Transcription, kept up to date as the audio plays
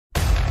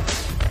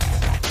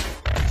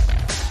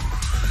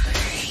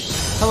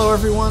Hello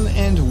everyone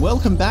and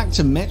welcome back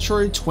to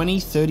Metro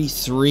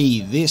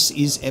 2033. This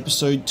is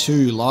episode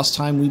 2. Last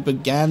time we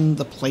began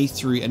the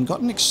playthrough and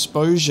got an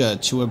exposure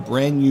to a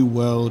brand new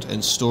world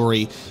and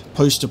story,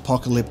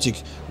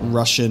 post-apocalyptic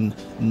Russian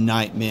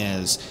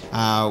nightmares.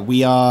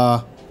 We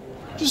are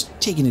just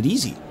taking it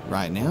easy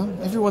right now.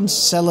 Everyone's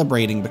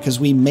celebrating because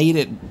we made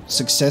it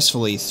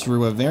successfully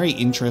through a very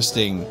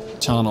interesting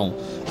tunnel,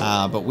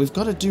 but we've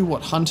got to do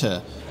what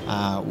Hunter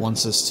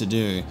wants us to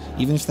do,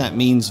 even if that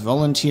means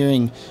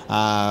volunteering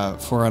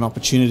for an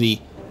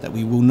opportunity that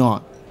we will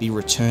not be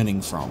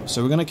returning from.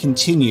 So we're going to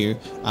continue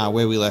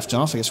where we left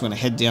off. I guess we're going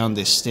to head down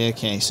this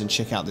staircase and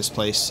check out this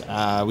place.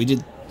 We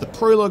did the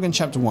prologue in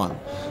chapter 1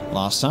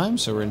 last time,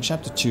 so we're in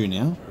chapter 2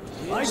 now.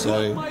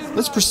 So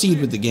let's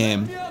proceed with the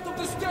game.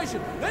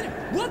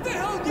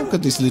 Look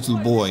at this little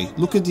boy.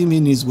 Look at him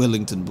in his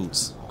Wellington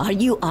boots. Are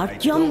you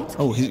Artyom?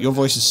 Oh, your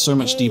voice is so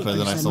much deeper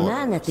than I thought. There's a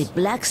man at the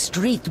Black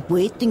Street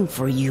waiting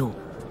for you.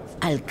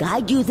 I'll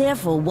guide you there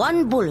for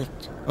one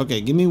bullet.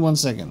 Okay, give me 1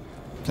 second.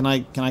 Can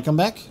I come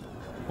back?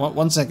 What?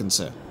 1 second,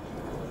 sir.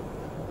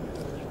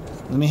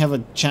 Let me have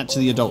a chat to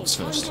the adults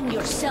first. Find him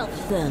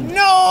yourself, then.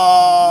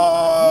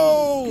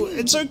 No!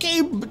 It's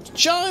okay,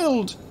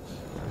 child!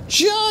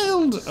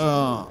 Child!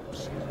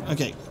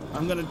 Okay,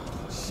 I'm gonna...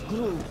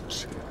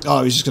 Scrooge.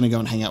 Oh, he's just gonna go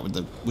and hang out with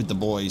the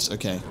boys.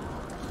 Okay.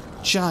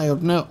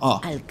 Child, no. Oh.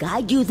 I'll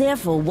guide you there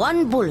for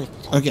one bullet.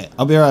 Okay,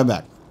 I'll be right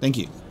back. Thank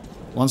you.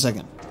 1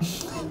 second.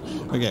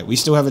 Okay, we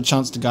still have a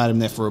chance to guide him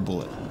there for a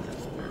bullet.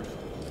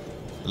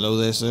 Hello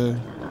there, sir.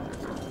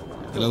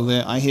 Hello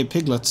there. I hear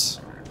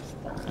piglets.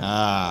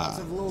 Ah.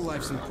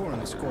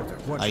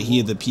 I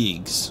hear the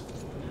pigs.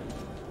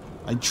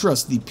 I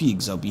trust the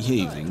pigs are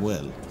behaving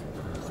well.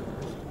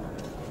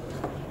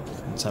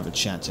 Let's have a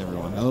chat to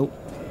everyone. Hello.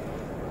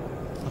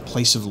 A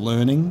place of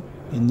learning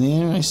in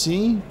there, I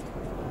see.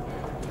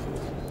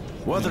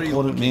 What are you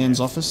important man's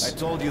office. I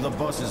told you the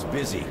boss is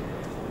busy.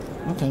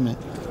 Okay, man.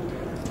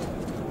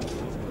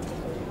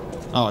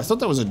 Oh, I thought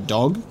that was a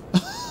dog.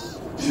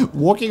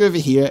 Walking over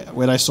here,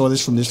 when I saw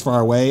this from this far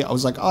away, I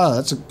was like, oh,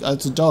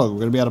 that's a dog. We're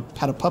gonna be able to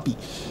pet a puppy.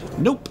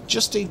 Nope,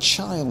 just a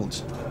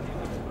child.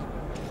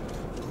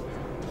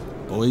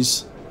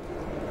 Boys.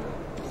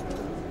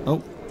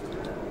 Oh.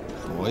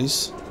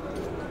 Boys.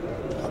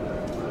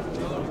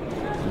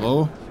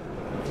 Hello?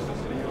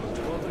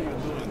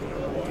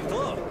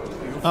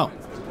 Oh,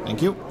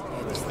 thank you.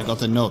 I got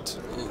the note.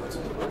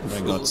 And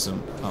I got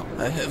some... Oh.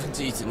 I haven't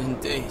eaten in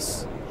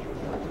days.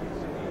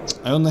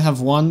 I only have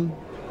one.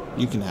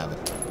 You can have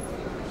it.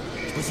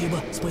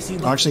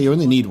 Actually, you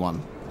only need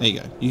one. There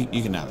you go.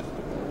 You can have it.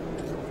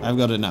 I've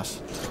got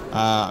enough.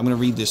 I'm going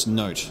to read this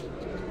note.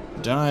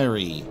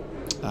 Diary.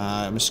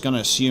 I'm just going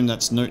to assume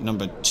that's note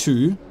number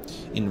 2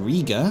 in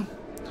Riga.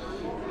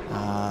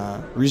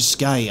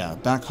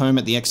 Rizskaya, back home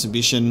at the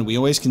exhibition, we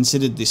always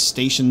considered this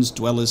station's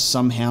dwellers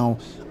somehow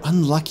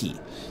unlucky.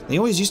 They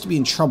always used to be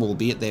in trouble,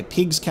 be it their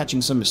pigs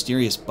catching some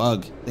mysterious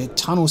bug, their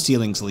tunnel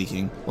ceilings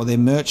leaking, or their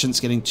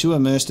merchants getting too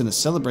immersed in the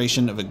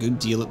celebration of a good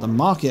deal at the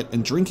market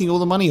and drinking all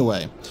the money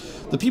away.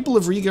 The people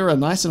of Riga are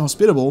nice and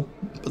hospitable,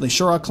 but they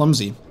sure are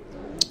clumsy.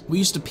 We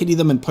used to pity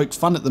them and poke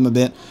fun at them a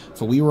bit,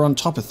 for we were on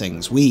top of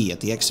things, we, at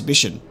the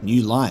exhibition,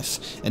 new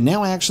life, and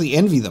now I actually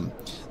envy them.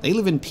 They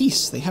live in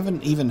peace, they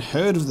haven't even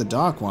heard of the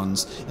Dark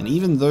Ones, and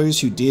even those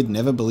who did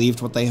never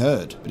believed what they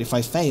heard. But if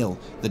I fail,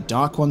 the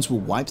Dark Ones will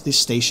wipe this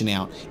station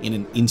out in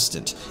an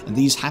instant, and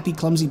these happy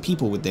clumsy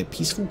people with their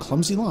peaceful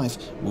clumsy life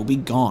will be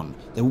gone.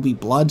 There will be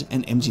blood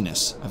and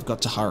emptiness. I've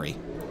got to hurry.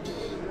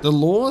 The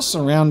lore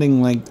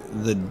surrounding, like,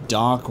 the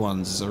Dark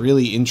Ones is a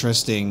really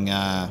interesting,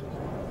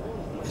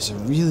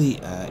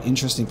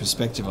 interesting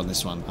perspective on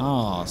this one.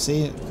 Oh,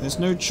 see, there's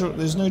no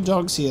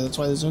dogs here. That's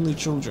why there's only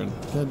children.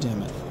 God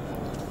damn it.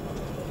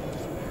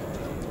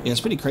 Yeah, it's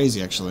pretty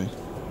crazy, actually.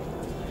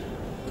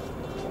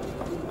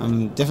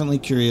 I'm definitely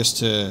curious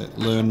to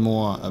learn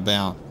more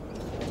about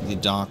the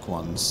Dark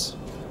Ones.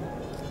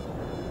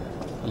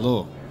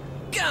 Hello.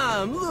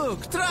 Come,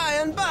 look, try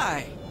and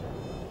buy.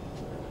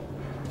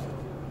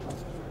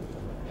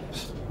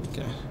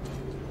 Okay.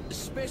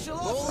 Special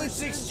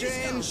Bullets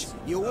exchange.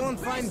 You won't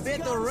find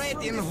better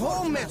rate in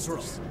whole Metro.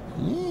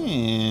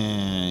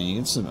 Yeah, you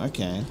get some.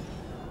 Okay.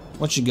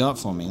 What you got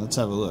for me? Let's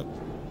have a look.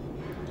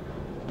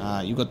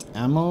 You got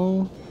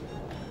ammo.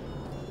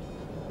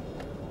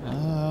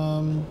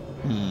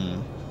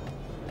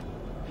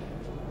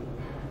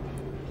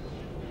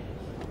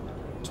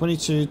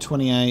 22,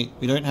 28.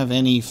 We don't have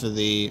any for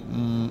the.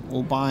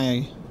 I'll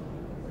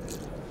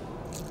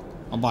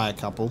buy a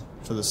couple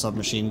for the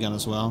submachine gun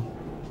as well.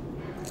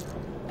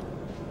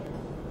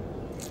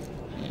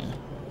 Yeah,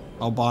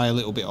 I'll buy a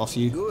little bit off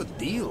you. Good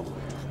deal.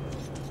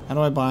 How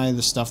do I buy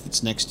the stuff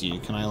that's next to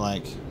you? Can I,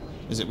 like,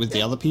 is it with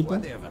the other people?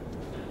 Whatever.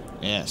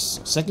 Yes.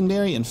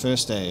 Secondary and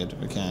first aid.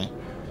 Okay.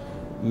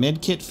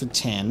 Medkit for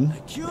 10.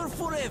 Cure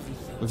for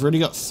everything. We've already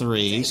got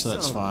 3, so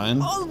that's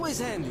fine. Always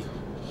handy.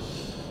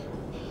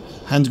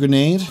 Hand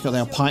grenade, got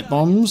our pipe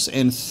bombs,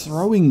 and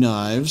throwing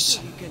knives.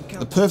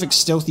 The perfect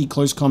stealthy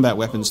close combat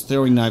weapons,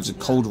 throwing knives are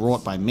cold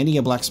wrought by many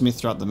a blacksmith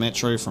throughout the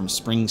metro, from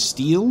spring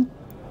steel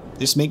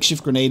This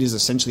makeshift grenade is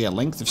essentially a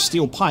length of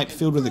steel pipe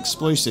filled with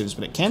explosives,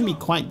 but it can be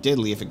quite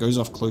deadly if it goes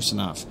off close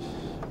enough.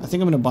 I think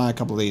I'm going to buy a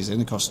couple of these. They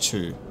only cost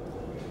 2.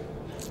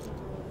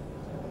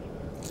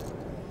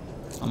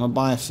 I'm going to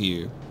buy a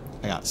few.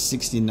 I got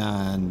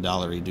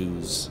 $69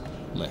 dues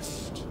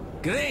left.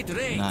 Great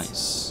rates.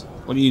 Nice.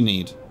 What do you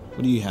need?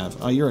 What do you have?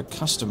 Oh, you're a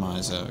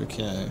customizer.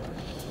 Okay.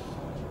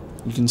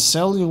 You can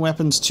sell your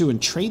weapons too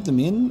and trade them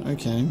in?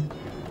 Okay.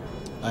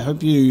 I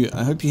hope you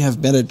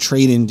have better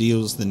trade-in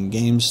deals than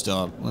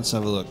GameStop. Let's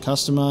have a look.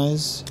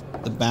 Customize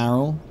the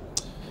barrel.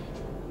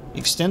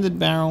 Extended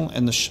barrel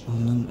and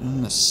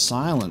the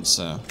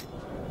silencer.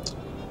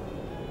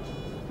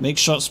 Make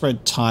shot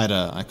spread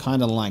tighter. I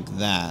kind of like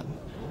that.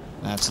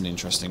 That's an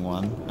interesting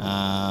one.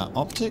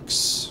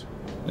 Optics.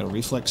 Got a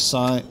reflex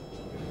sight,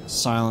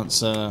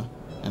 silencer,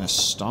 and a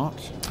stock.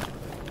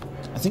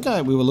 I think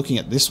we were looking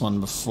at this one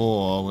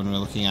before when we were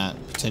looking at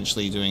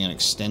potentially doing an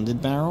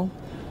extended barrel.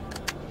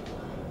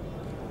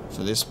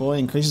 For this boy,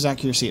 increases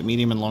accuracy at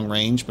medium and long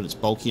range, but it's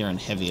bulkier and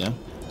heavier.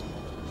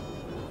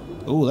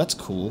 Ooh, that's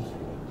cool.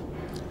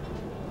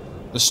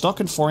 The stock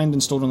and forend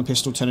installed on the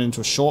pistol turn it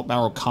into a short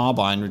barrel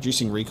carbine,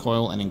 reducing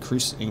recoil and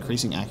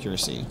increasing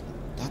accuracy.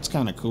 That's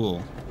kind of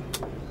cool.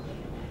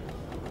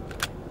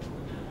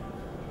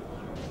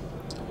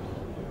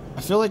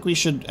 I feel like we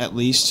should at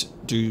least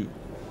do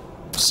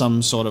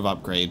some sort of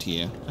upgrade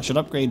here. I should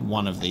upgrade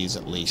one of these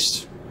at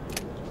least.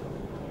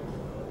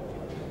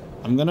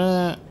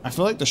 I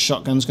feel like the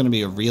shotgun's gonna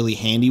be a really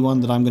handy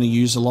one that I'm gonna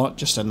use a lot.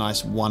 Just a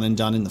nice one and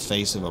done in the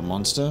face of a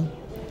monster.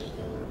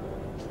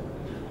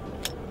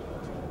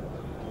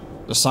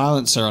 The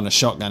silencer on a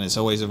shotgun is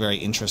always a very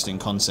interesting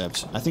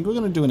concept. I think we're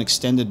gonna do an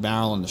extended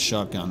barrel on the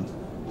shotgun.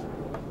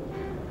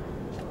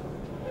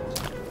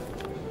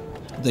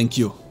 Thank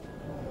you.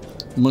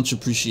 Much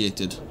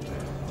appreciated.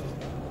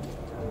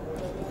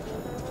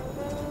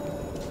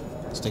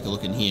 Let's take a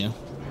look in here.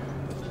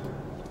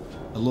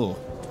 Hello.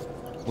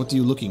 What are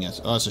you looking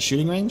at? Oh, it's a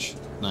shooting range?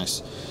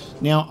 Nice.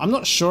 Now, I'm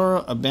not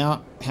sure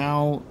about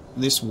how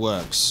this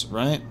works,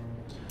 right?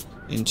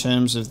 In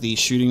terms of the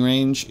shooting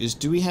range,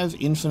 do we have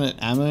infinite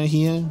ammo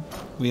here?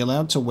 Are we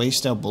allowed to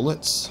waste our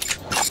bullets?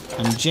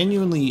 I'm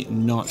genuinely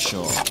not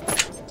sure.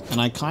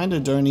 And I kind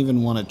of don't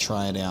even want to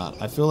try it out.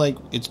 I feel like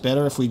it's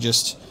better if we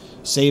just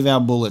save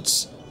our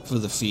bullets for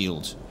the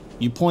field.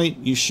 You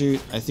point, you shoot,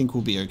 I think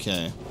we'll be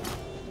okay.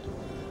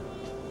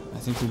 I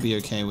think we'll be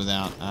okay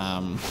without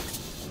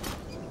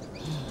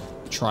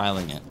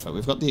trialing it. But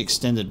we've got the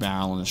extended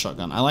barrel and the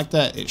shotgun. I like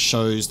that it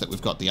shows that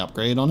we've got the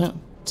upgrade on it.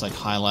 It's like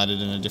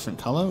highlighted in a different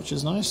color, which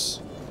is nice.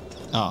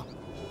 Ah,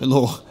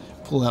 hello.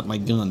 Pull out my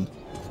gun.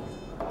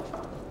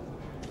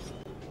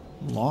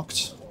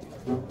 Locked.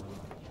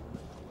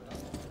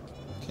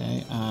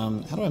 Okay,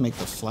 how do I make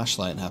the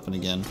flashlight happen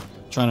again?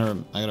 I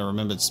gotta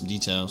remember some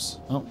details.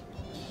 Oh,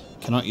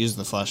 cannot use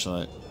the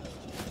flashlight.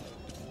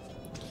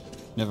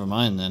 Never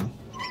mind then.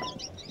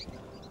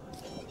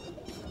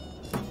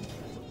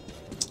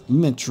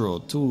 Metro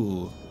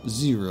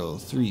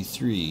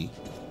 2033.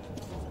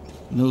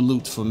 No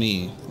loot for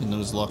me in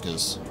those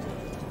lockers.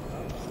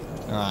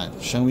 Alright,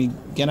 shall we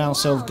get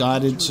ourselves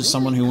guided to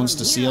someone who wants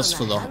to see us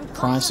for the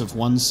price of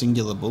one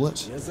singular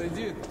bullet? Yes, I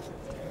did.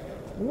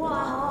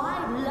 Wow,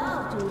 I'd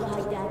love to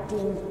ride that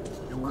thing.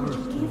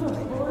 Could you give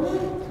a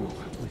bullet?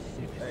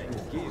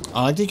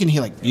 I like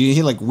that you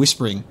hear like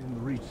whispering.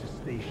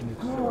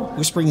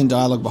 Whispering in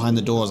dialogue behind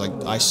the doors.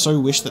 I so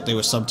wish that they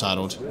were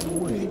subtitled.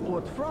 Where he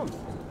bought from?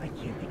 I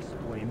can't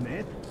explain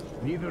that.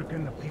 Neither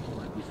can the people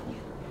I was with.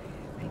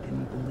 They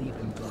didn't believe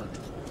in God,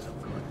 so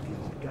God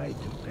didn't guide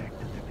them back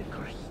to the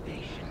vicar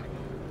station.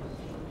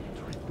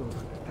 Tripped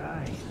over the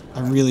ties.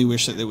 I really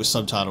wish that it was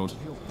subtitled.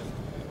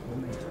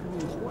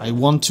 I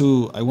want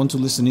to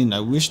listen in. I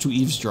wish to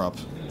eavesdrop.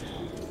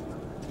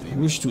 I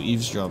wish to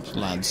eavesdrop,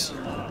 lads.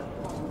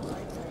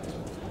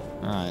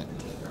 Alright.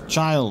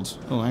 Child.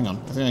 Oh, hang on.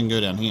 I think I can go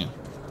down here.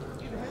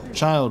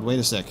 Child, wait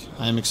a sec.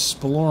 I am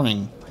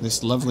exploring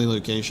this lovely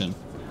location.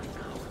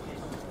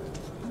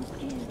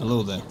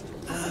 Hello there.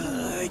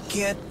 I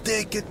can't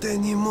take it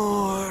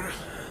anymore.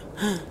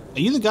 Are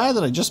you the guy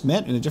that I just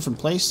met in a different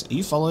place? Are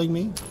you following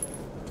me?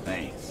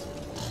 Thanks.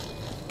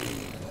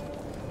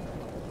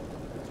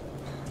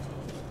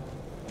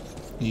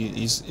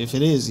 If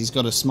it is, he's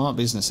got a smart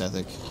business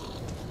ethic.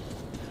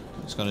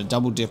 He's got a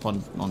double dip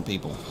on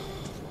people.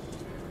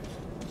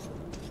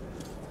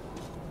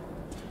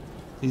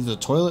 These are the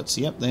toilets.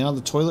 Yep, they are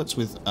the toilets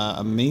with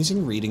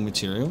amazing reading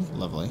material.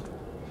 Lovely.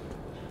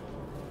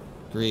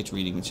 Great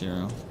reading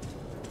material.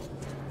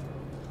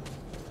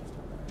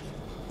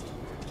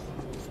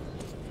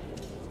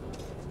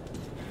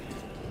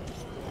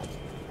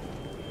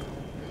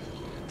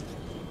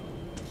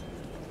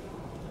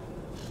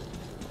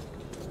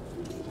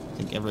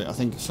 I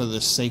think for the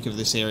sake of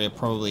this area,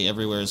 probably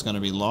everywhere is going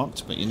to be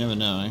locked, but you never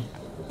know.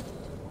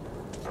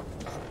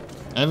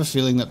 I have a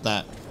feeling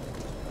that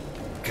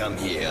Come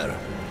here.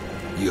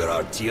 You're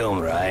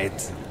Artyom,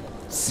 right?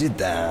 Sit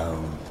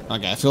down.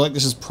 Okay, I feel like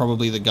this is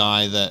probably the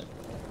guy that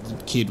the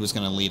kid was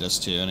going to lead us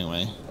to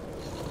anyway.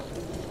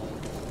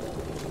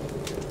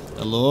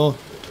 Hello?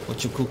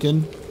 What you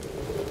cooking?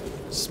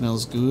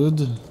 Smells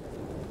good.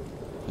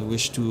 I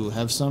wish to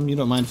have some. You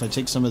don't mind if I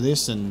take some of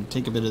this and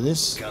take a bit of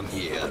this? Come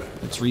here.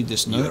 Let's read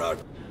this You're note. our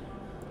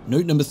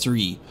Note number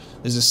 3.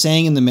 There's a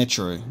saying in the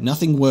metro,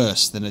 nothing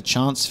worse than a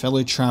chance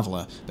fellow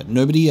traveller, but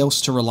nobody else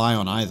to rely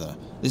on either.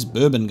 This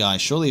Bourbon guy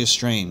surely is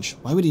strange.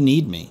 Why would he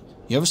need me?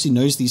 He obviously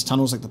knows these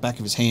tunnels like the back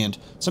of his hand.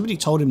 Somebody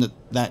told him that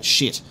that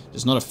shit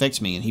does not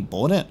affect me and he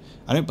bought it?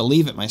 I don't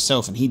believe it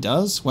myself and he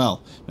does?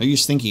 Well, no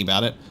use thinking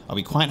about it. I'll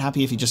be quite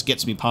happy if he just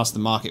gets me past the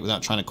market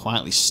without trying to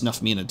quietly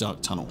snuff me in a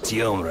dark tunnel.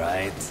 Tiom,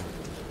 right?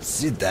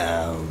 Sit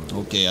down.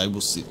 Okay, I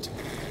will sit.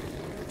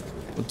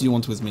 What do you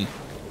want with me?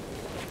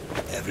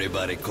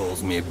 Everybody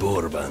calls me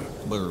Bourbon.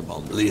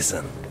 Bourbon.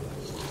 Listen,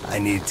 I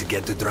need to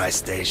get to Dry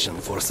Station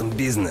for some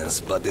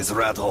business, but this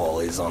rat hole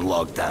is on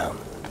lockdown.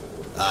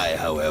 I,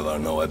 however,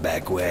 know a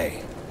back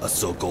way. A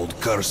so-called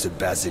cursed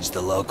passage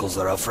the locals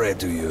are afraid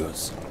to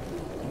use.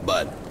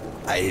 But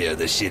I hear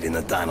the shit in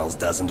the tunnels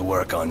doesn't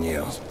work on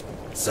you.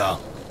 So,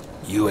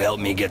 you help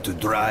me get to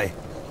Dry,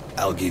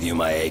 I'll give you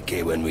my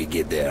AK when we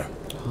get there.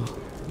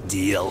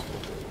 Deal?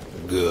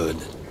 Good.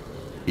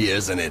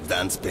 Here's an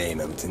advance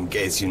payment in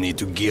case you need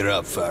to gear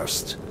up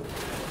first.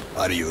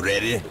 Are you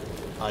ready?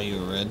 Are you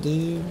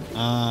ready?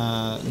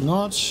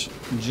 Not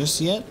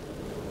just yet.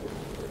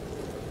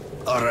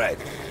 Alright,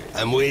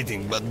 I'm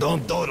waiting, but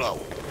don't dawdle.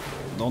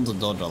 Don't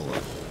dawdle.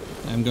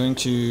 I'm going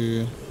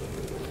to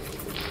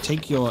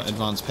take your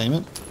advance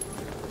payment.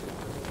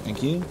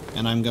 Thank you.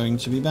 And I'm going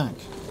to be back.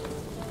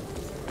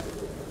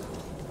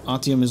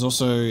 Artyom is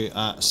also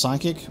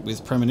psychic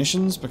with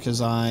premonitions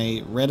because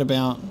I read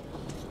about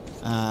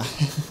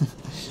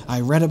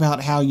I read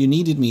about how you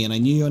needed me and I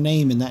knew your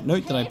name in that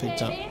note that I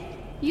picked up.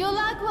 You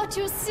like what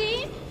you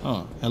see?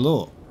 Oh,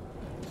 hello.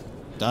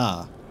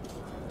 Da.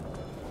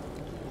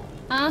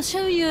 I'll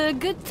show you a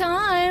good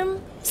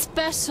time.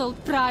 Special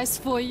price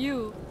for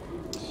you.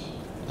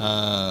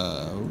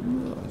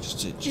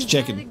 Just Is that a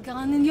checking.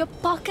 gun in your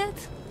pocket?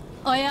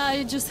 Oh yeah,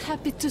 you're just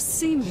happy to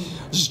see me.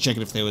 Just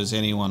checking if there was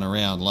anyone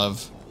around,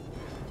 love.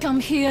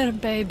 Come here,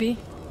 baby.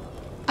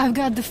 I've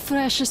got the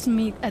freshest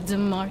meat at the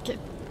market.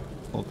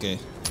 Okay.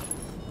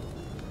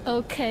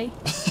 Okay,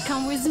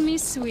 come with me,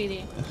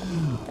 sweetie.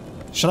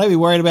 Should I be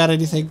worried about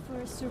anything?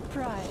 For a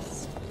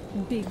surprise,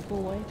 big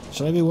boy.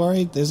 Should I be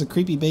worried? There's a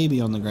creepy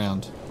baby on the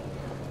ground.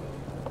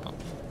 Oh.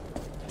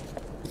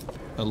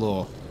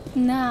 Hello.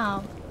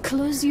 Now,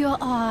 close your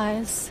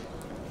eyes.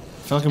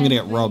 I feel like I'm gonna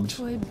get and wait robbed.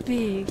 for a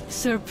big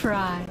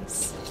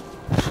surprise.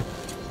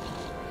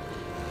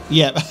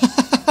 Yep.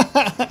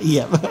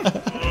 Yep.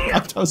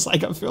 I was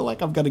like, I feel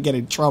like I'm gonna get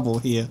in trouble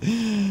here.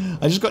 Did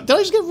I just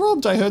get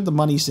robbed? I heard the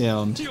money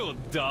sound. You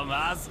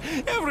dumbass!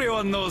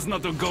 Everyone knows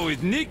not to go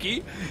with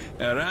Nikki.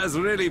 Her ass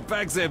really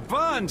packs a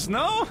punch,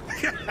 no?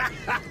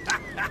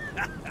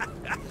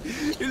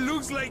 It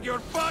looks like your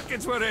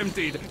pockets were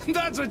emptied.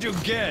 That's what you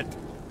get.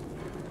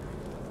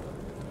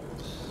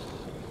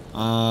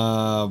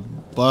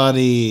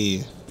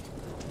 Buddy.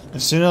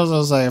 As soon as I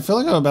was like, I feel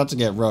like I'm about to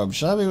get robbed.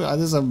 Should I be?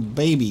 There's a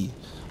baby.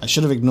 I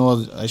should have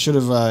ignored. I should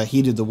have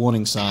heeded the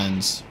warning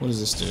signs. What does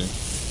this do?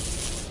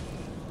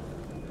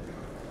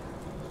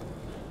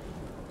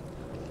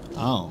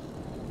 Oh.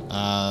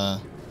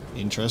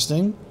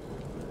 Interesting.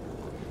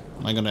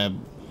 Am I gonna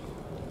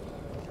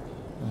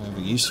have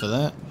a use for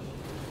that?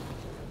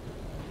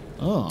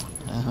 Oh,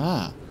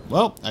 aha.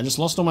 Well, I just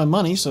lost all my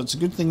money, so it's a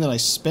good thing that I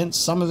spent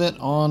some of it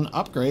on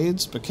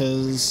upgrades,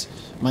 because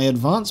my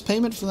advance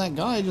payment for that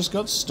guy just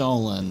got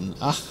stolen.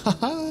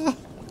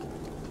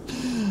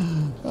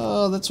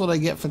 Oh, that's what I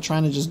get for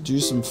trying to just do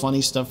some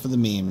funny stuff for the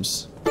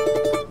memes.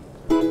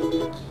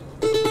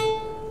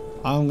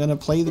 I'm gonna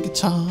play the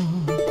guitar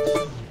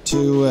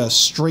to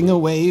string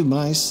away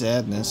my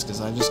sadness, because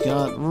I just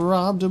got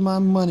robbed of my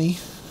money.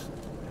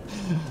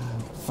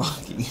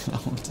 Fucking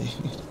hell, dude.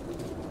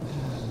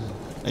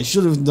 I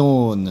should have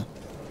known.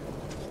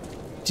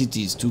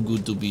 Titty's too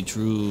good to be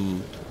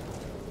true.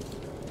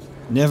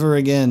 Never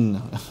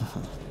again.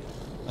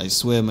 I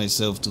swear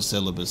myself to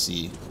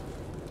celibacy.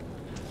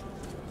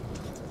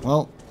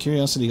 Well,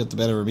 curiosity got the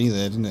better of me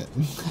there, didn't it?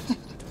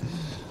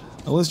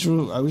 I wish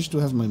to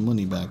have my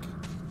money back.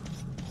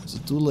 Is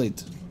it too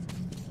late?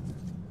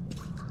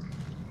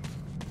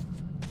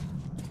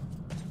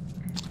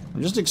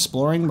 I'm just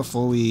exploring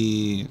before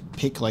we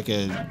pick like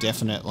a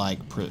definite like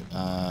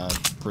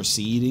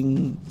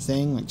proceeding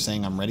thing, like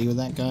saying I'm ready with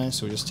that guy.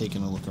 So we're just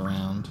taking a look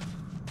around.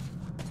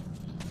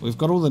 We've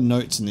got all the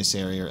notes in this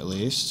area at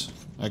least.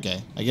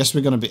 Okay, I guess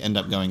we're gonna end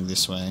up going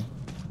this way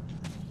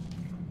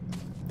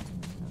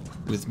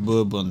with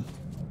Bourbon.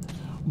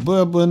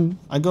 Bourbon,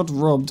 I got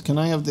robbed. Can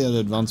I have that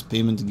advance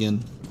payment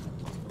again?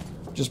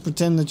 Just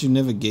pretend that you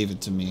never gave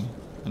it to me,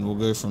 and we'll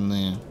go from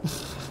there.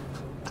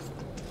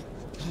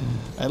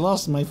 I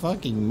lost my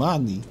fucking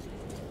money.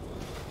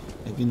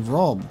 I've been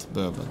robbed,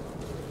 Bourbon.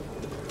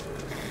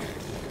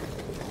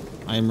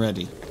 I am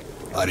ready.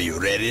 Are you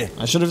ready?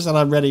 I should have said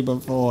I'm ready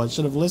before. I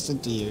should have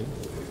listened to you.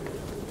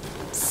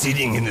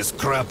 Sitting in this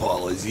crap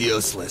hole is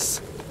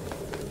useless.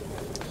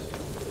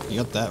 You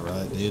got that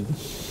right, dude.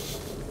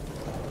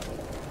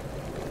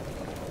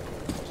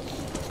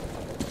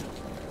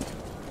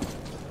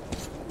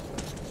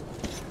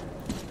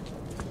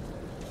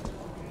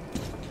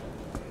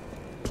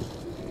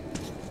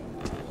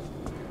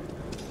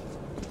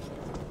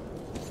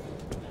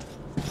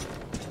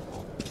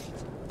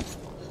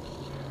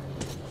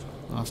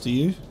 After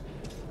you.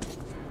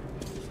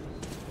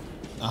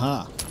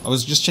 Aha. I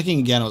was just checking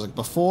again. I was like,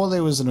 before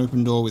there was an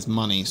open door with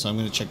money, so I'm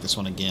going to check this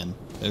one again.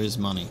 There is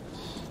money.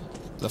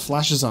 The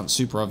flashes aren't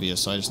super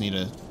obvious, so I just need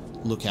to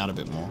look out a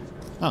bit more.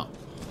 Oh.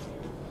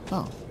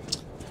 Oh.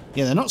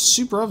 Yeah, they're not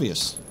super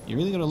obvious. You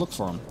really got to look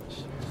for them.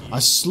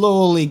 I'm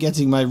slowly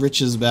getting my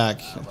riches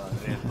back.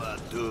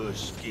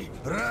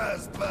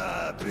 Раз,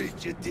 два, три,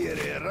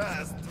 четыре.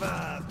 Раз,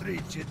 два, три,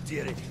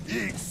 четыре.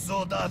 Икс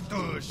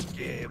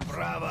содатушки.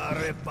 Право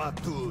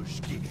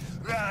репатушки.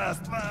 Раз,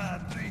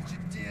 два, три,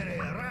 четыре.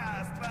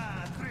 Раз,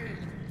 два, три.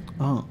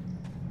 Oh.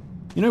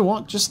 You know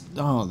what? Just...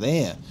 Oh,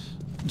 there.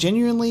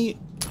 Genuinely,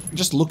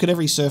 just look at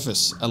every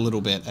surface a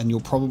little bit and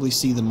you'll probably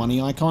see the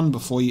money icon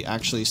before you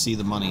actually see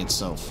the money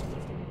itself.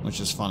 Which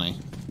is funny.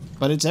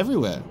 But it's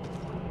everywhere.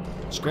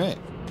 It's great.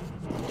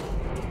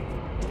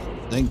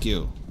 Thank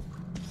you.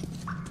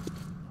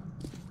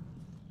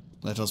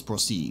 Let us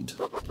proceed.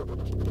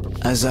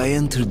 As I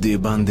entered the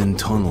abandoned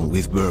tunnel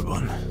with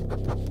Bourbon,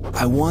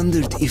 I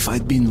wondered if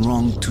I'd been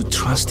wrong to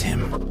trust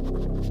him.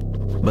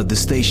 But the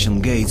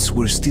station gates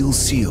were still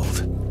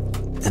sealed,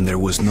 and there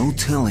was no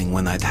telling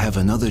when I'd have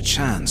another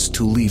chance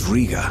to leave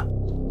Riga.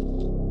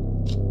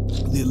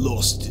 The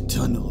lost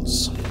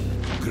tunnels.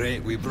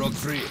 Great, we broke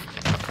free.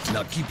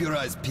 Now keep your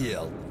eyes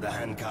peeled. The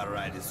handcar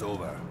ride is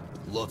over.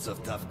 Lots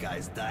of tough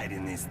guys died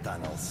in these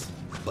tunnels.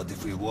 But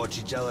if we watch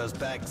each other's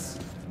backs,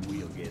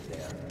 we'll get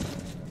there.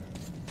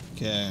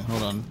 Okay,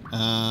 hold on.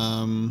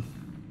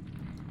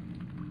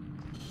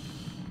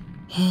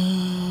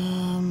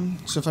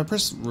 So if I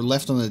press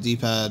left on the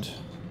D-pad,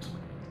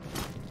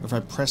 or if I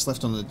press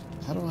left on the...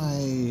 How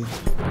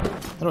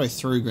do I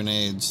throw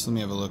grenades? Let me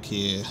have a look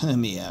here. Let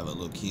me have a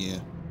look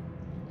here.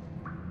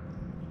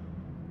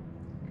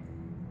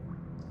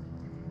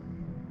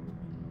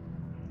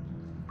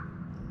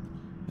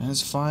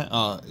 As fire...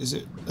 Oh, is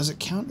it... Does it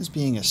count as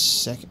being a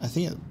sec... I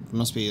think it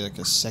must be like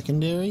a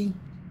secondary?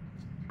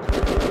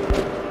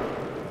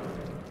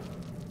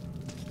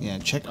 Yeah,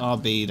 check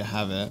RB to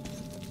have it.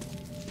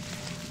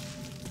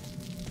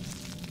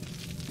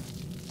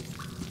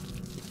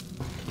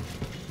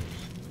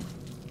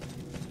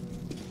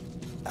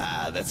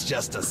 Ah, that's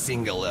just a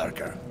single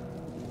lurker.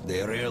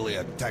 They rarely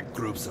attack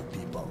groups of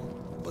people.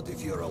 But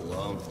if you're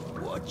alone,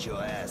 watch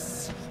your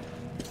ass.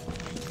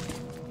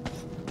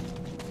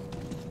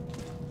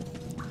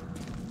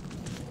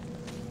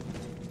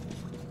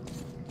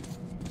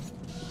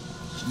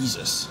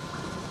 Jesus.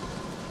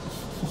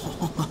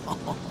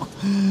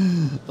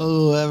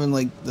 Oh, having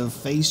like the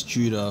face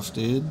chewed off,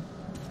 dude.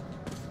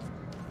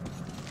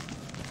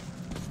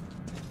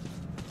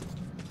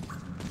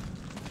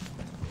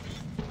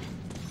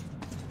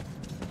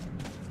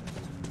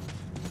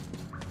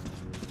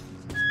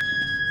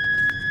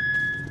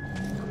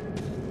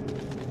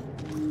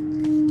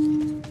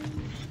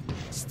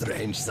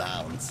 Strange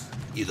sounds.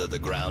 Either the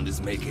ground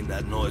is making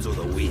that noise or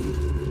the wind.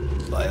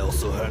 I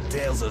also heard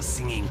tales of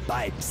singing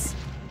pipes.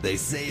 They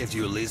say if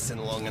you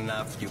listen long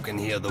enough, you can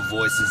hear the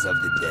voices of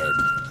the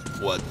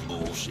dead. What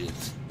bullshit.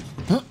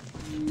 Huh?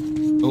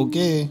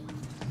 Okay.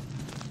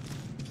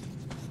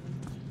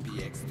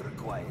 Be extra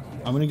quiet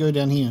here. I'm gonna go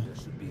down here. There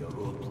should be a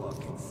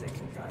roadblock in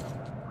second tunnel.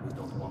 We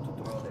don't want to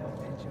draw their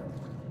attention.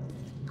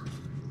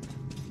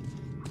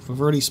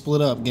 We've already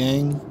split up,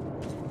 gang.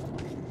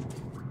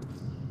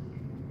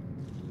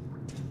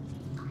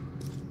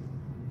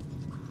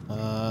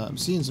 I'm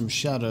seeing some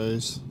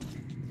shadows.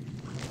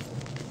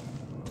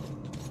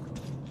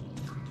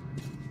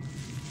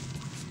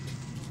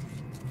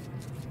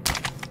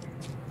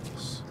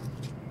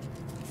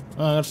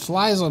 Oh, it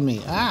flies on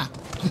me. Ah!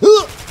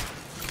 What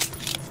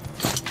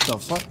the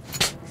fuck?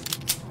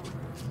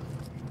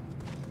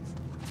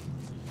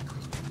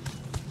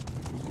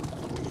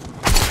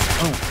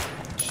 Oh,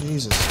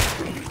 Jesus.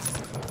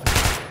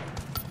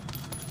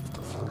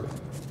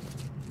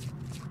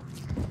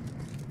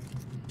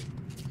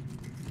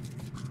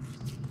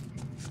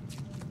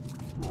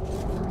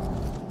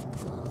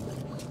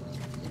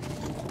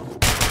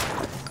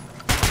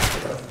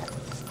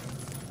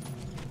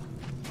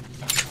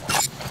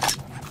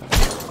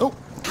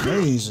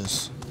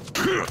 Jesus.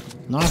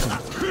 Knife him.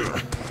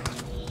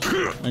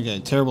 Okay,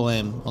 terrible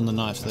aim on the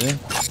knife there.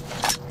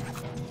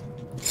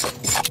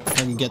 If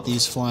I can get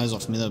these flies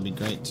off me, that would be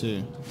great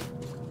too.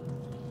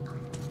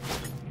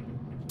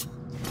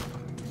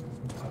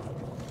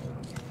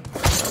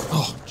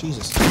 Oh,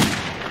 Jesus.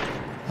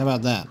 How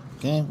about that?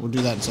 Okay, we'll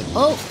do that instead.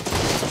 Oh!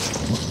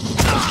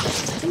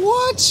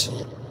 What?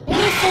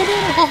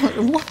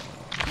 What?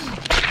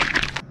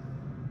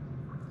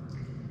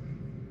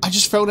 I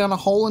just fell down a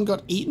hole and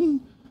got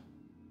eaten?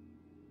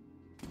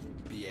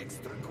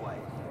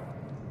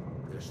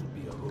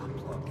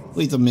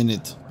 Wait a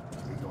minute.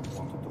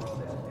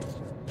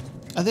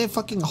 Are there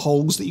fucking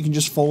holes that you can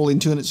just fall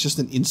into and it's just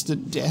an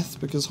instant death?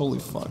 Because holy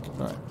fuck.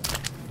 Alright.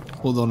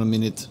 Hold on a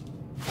minute.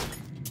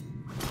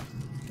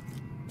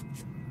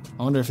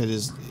 I wonder if it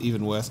is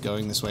even worth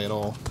going this way at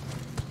all.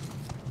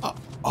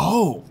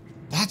 Oh!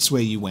 That's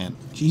where you went.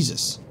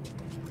 Jesus.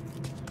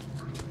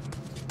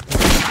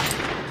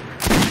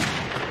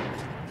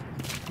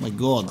 My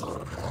god.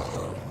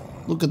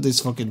 Look at this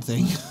fucking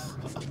thing.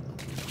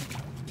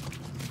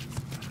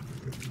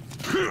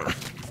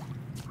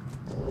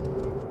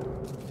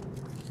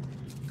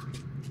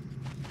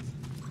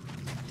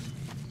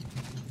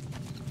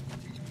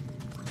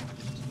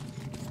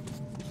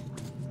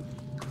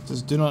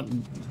 Just do not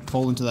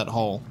fall into that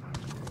hole.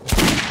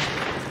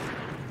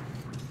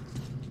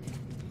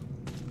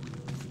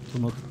 Do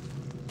not.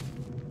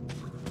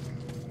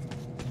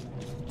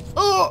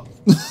 Oh!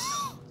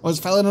 I was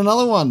fell in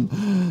another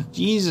one.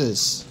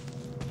 Jesus.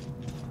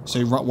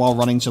 So while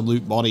running to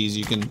loot bodies,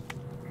 you can.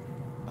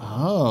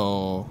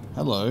 Oh,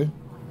 hello.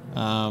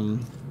 What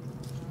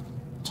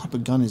type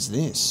of gun is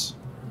this?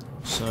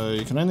 So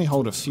you can only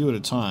hold a few at a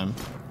time.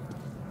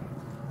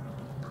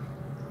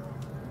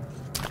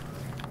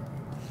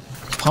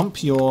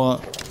 Pump your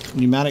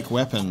pneumatic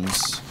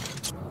weapons.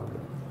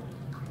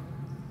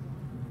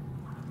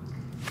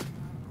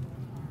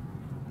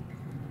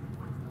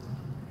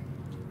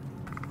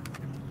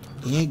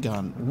 Air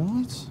gun.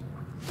 What?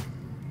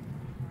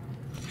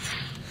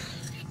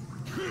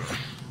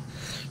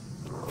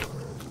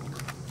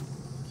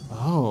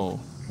 Oh,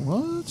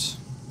 what?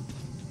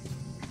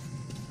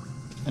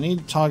 I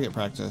need target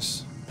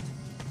practice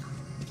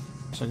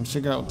so I can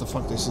figure out what the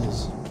fuck this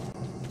is.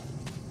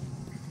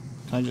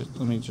 Can I just,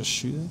 let me just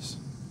shoot this?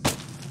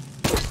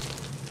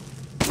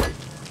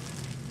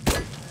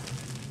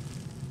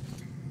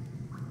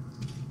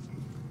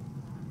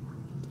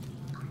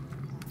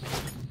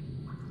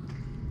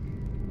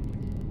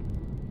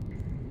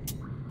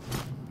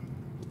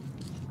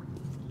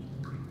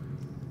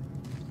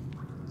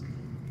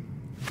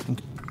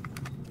 Okay.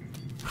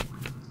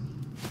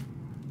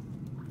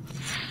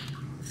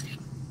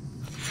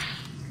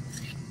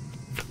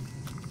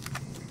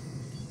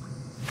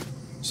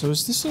 So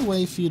is this a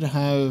way for you to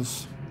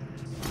have...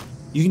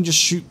 You can just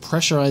shoot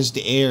pressurized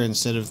air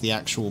instead of the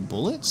actual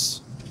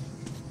bullets?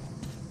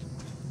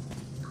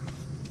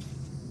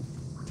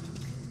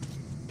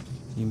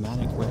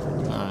 Pneumatic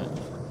weapon. Alright.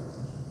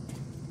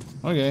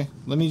 Okay,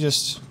 let me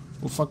just...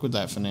 We'll fuck with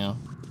that for now.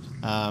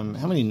 How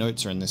many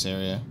notes are in this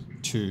area?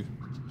 2. Do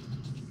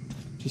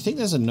you think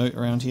there's a note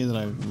around here that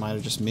I might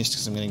have just missed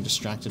because I'm getting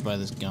distracted by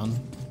this gun?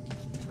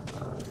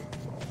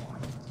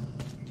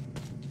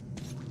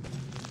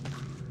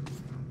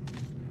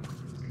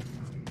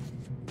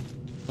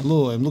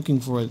 Hello, I'm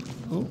looking for it.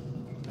 Oh.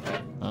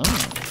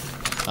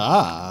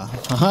 Ah.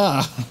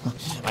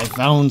 I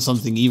found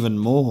something even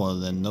more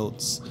than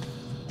notes.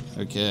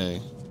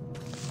 Okay.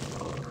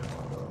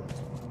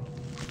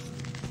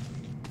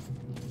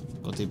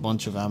 Got a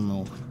bunch of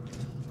ammo.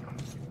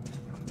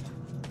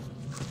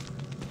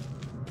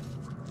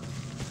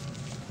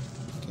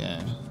 Okay.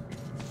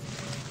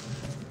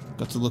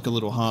 Got to look a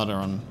little harder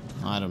on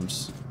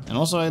items. And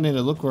also I need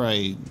to look where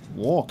I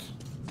walk.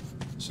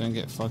 So I don't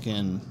get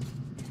fucking...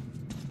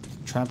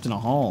 trapped in a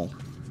hole.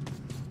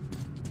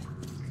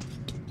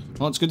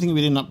 Well, it's a good thing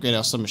we didn't upgrade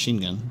our submachine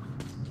gun.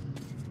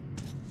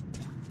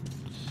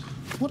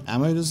 What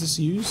ammo does this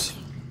use?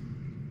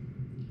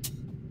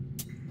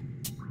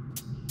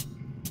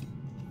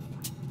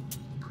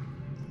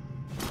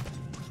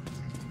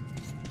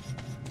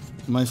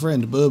 My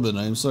friend Bourbon,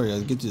 I'm sorry,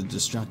 I get you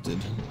distracted.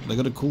 I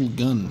got a cool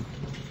gun.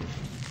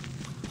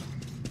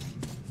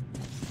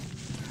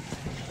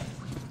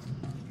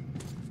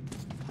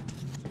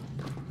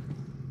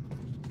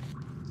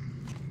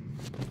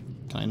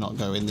 Can I not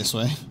go in this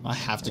way? I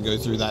have to go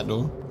through that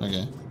door?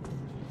 Okay.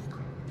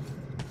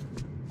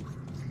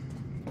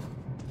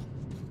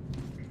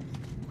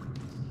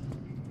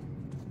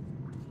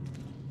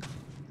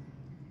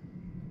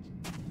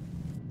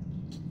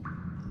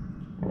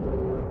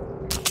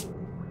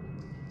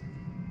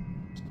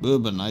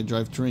 Bourbon, I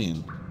drive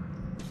train.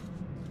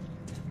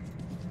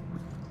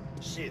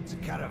 Shit,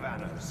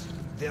 caravanners.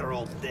 They're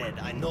all dead,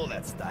 I know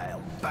that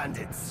style.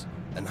 Bandits.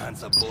 And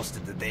Hansa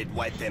boasted that they'd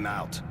wipe them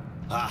out.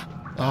 Ah.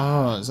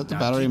 Oh, is that the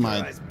battery keep my...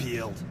 your eyes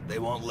peeled. They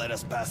won't let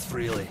us pass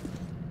freely.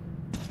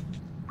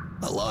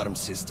 Alarm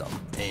system.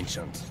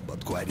 Ancient,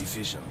 but quite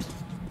efficient.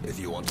 If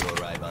you want to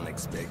arrive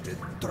unexpected,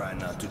 try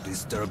not to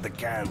disturb the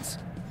cans.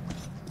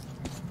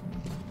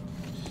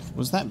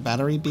 Was that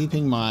battery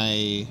beeping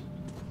my...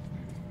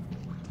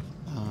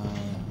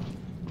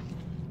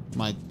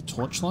 my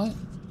torchlight?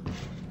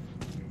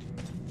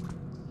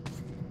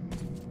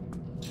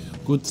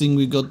 Good thing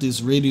we got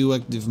these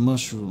radioactive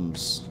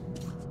mushrooms.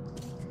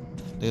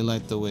 They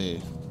light the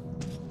way.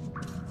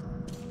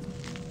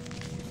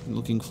 I'm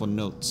looking for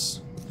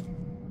notes.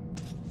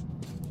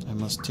 I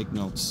must take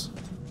notes.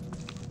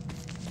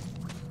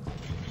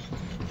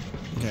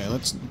 Okay,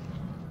 let's...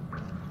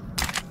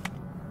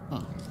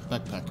 Oh,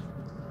 backpack.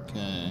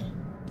 Okay.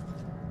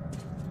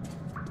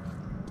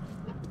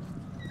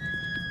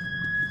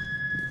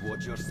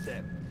 Watch your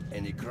step.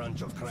 Any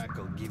crunch or crack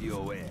will give you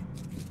away.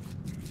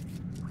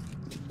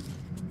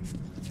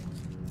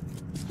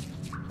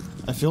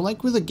 I feel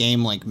like with a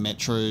game like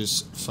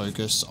Metro's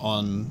focus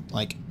on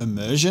like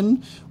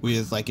immersion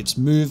with like its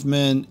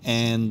movement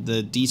and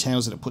the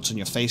details that it puts on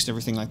your face and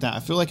everything like that, I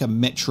feel like a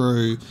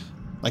Metro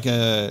like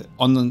a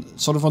on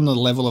the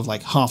level of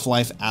like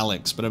Half-Life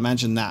Alyx, but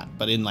imagine that,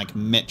 but in like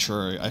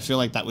Metro. I feel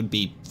like that would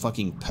be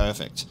fucking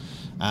perfect.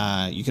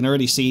 You can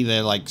already see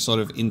their like sort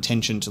of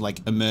intention to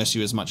like immerse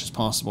you as much as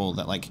possible.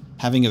 That like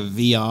having a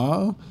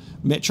VR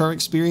Metro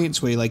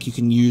experience where like you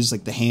can use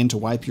like the hand to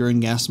wipe your own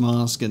gas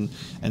mask and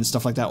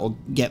stuff like that, or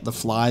get the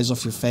flies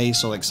off your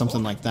face, or like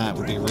something like that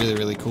would be really,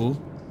 really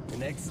cool.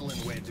 An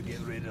excellent way to get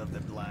rid of the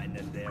blind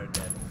and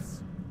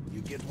daredevils.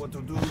 You get what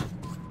to do?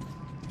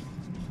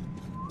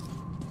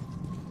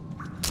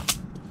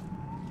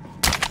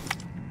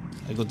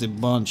 I got a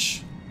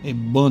bunch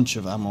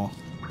of ammo.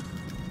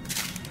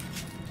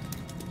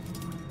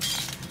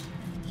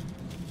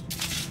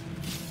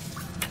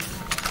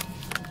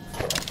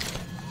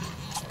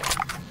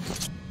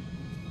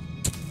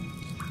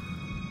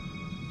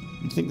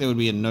 You'd think there would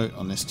be a note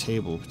on this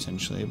table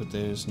potentially, but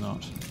there's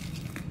not.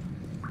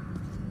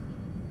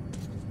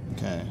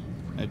 Okay,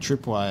 a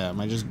tripwire.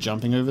 Am I just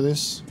jumping over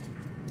this?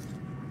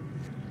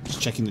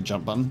 Just checking the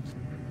jump button.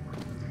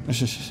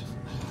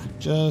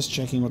 Just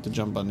checking what the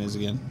jump button is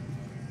again.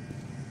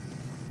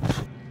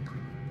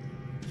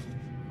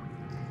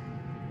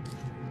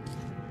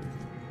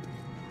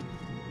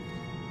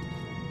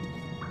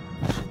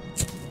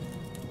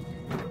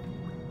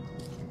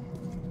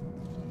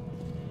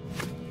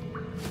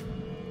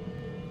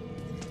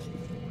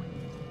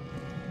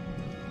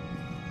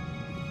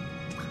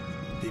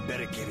 They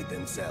barricaded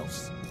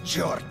themselves.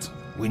 Short,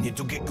 we need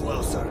to get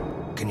closer.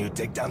 Can you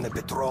take down the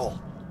patrol?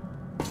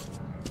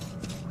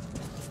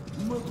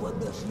 Мы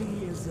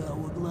подошли из-за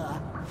угла.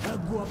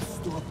 Гоп,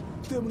 стоп.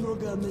 Ты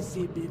много на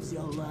себе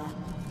взяла.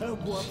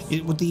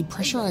 Would the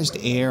pressurized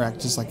air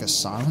act as like a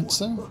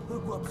silencer?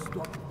 Гоп,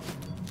 стоп.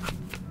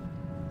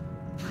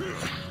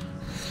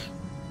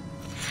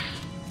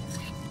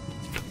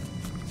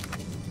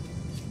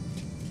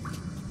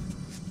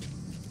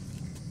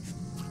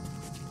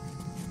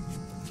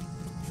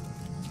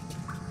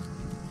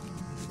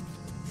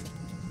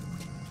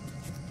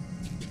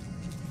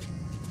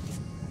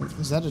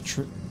 Is that a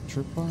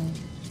tripwire?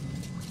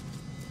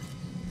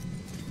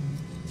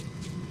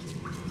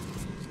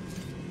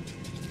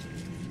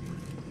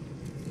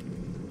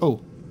 Oh,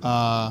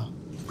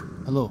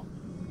 hello.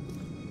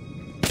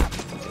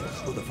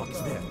 Who the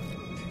fuck's there?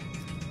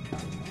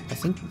 I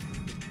think.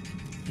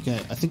 Okay,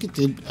 I think it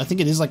did. I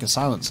think it is like a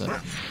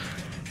silencer.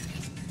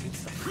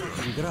 It's a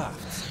fucking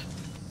graft.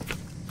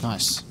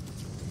 Nice.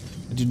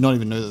 I did not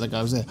even know that that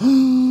guy was there.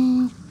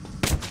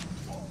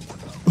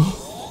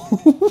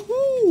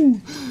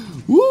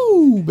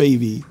 Woo,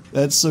 baby.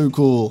 That's so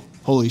cool.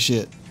 Holy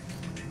shit.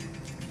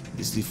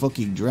 It's the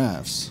fucking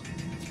drafts.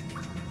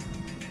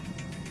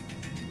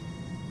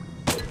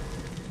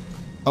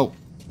 Oh.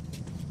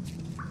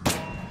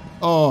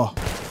 Oh.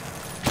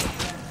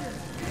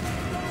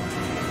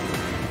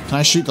 Can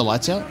I shoot the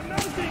lights out?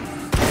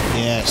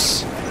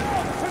 Yes.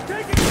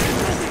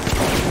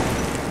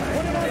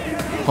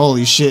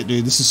 Holy shit,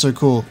 dude. This is so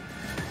cool.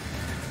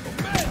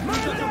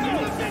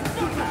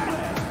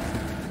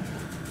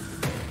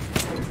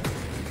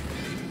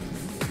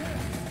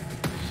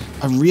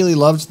 I really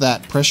loved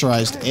that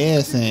pressurized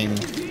air thing.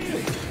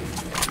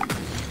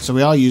 So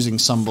we are using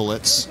some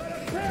bullets.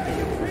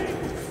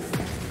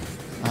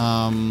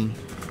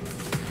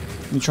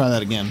 Let me try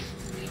that again.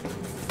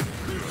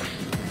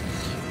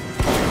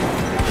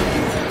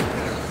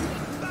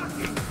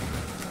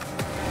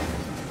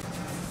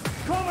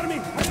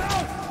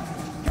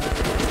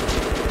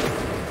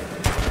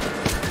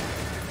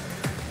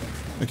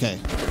 Okay,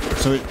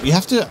 so you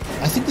have to...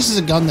 I think this is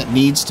a gun that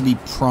needs to be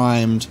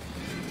primed,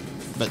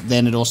 but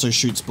then it also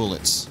shoots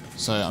bullets.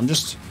 So I'm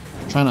just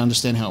trying to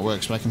understand how it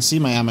works, but I can see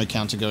my ammo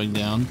counter going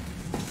down.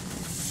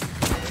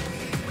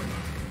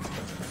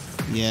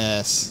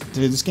 Yes.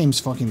 Dude, this game's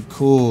fucking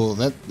cool.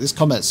 This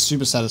combat's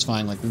super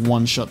satisfying, like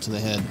one shot to the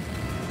head.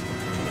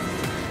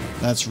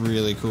 That's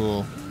really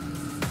cool.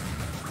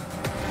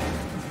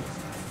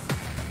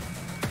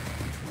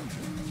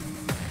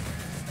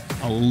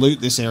 I'll loot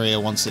this area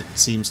once it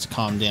seems to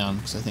calm down,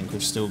 because I think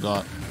we've still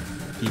got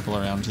people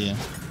around here.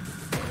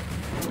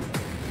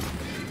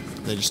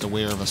 They're just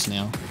aware of us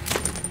now.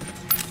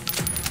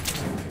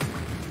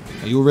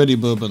 Are you ready,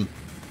 Bourbon?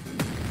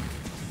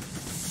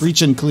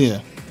 Breach and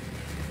clear.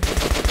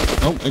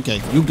 Oh,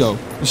 okay. You go.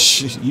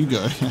 You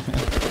go.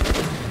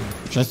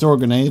 Should I throw a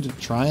grenade?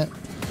 Try it.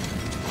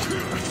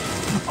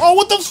 Oh,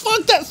 what the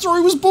fuck? That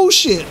throw was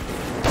bullshit.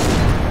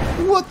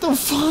 What the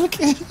fuck?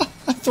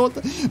 I thought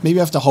that maybe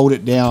I have to hold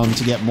it down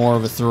to get more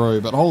of a throw,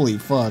 but holy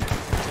fuck.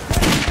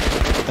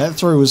 That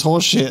throw was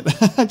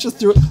horseshit. I just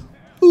threw it.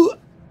 Ooh.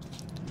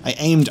 I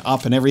aimed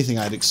up and everything.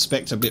 I'd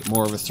expect a bit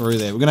more of a throw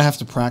there. We're going to have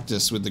to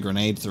practice with the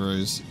grenade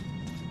throws.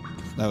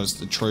 That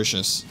was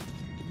atrocious.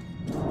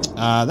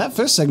 That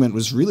first segment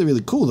was really,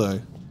 really cool, though.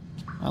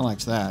 I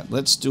liked that.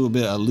 Let's do a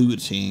bit of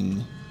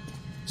looting.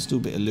 Let's do a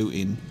bit of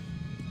looting.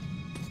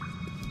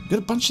 Got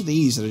a bunch of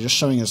these that are just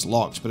showing us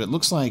locked, but it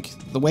looks like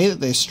the way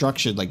that they're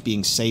structured, like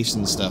being safes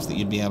and stuff, that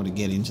you'd be able to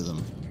get into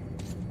them.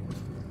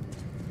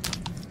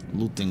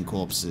 Looting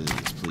corpses,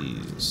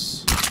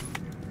 please.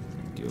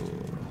 Go.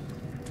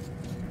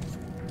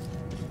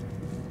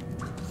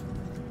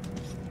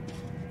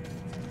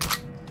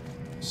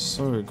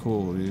 so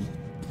cool, dude.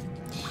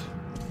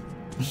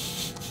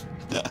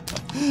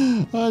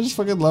 I just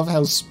fucking love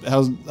how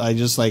I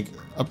just like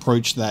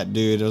approached that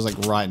dude. It was like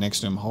right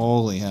next to him.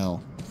 Holy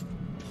hell.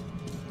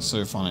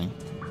 So funny.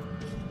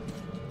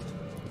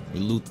 We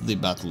loot the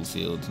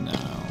battlefield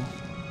now.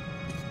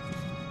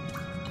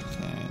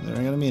 Okay, there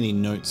aren't gonna be any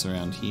notes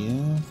around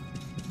here.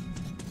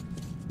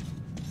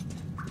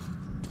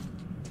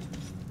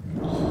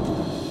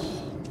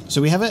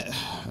 So we have it.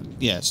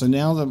 Yeah, so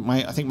now that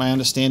I think my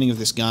understanding of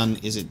this gun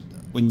is it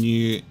when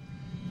you,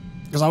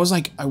 because I was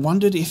like, I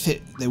wondered if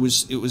it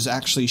was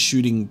actually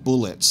shooting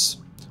bullets,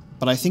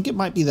 but I think it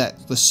might be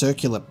the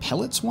circular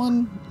pellets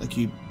one. Like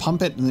you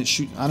pump it and it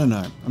shoot. I don't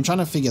know. I'm trying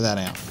to figure that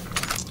out.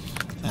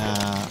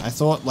 I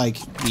thought like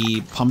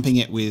the pumping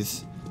it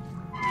with,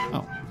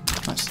 oh,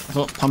 nice. I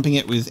thought pumping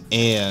it with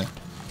air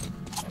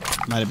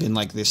might have been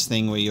like this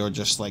thing where you're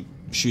just like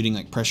shooting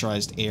like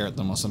pressurized air at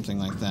them or something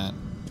like that.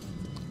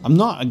 I'm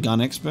not a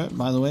gun expert,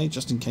 by the way,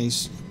 just in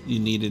case you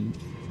needed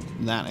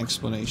that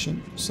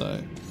explanation.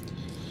 So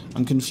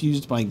I'm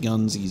confused by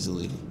guns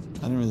easily.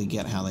 I don't really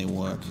get how they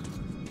work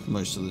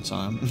most of the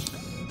time.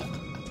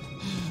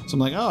 So I'm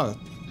like, oh,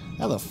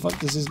 how the fuck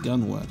does this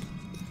gun work?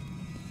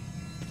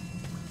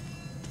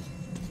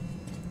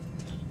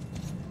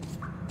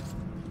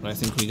 But I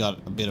think we got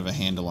a bit of a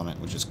handle on it,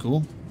 which is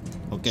cool.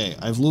 Okay,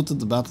 I've looted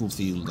the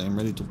battlefield. I'm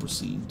ready to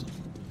proceed.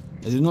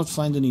 I did not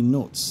find any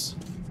notes.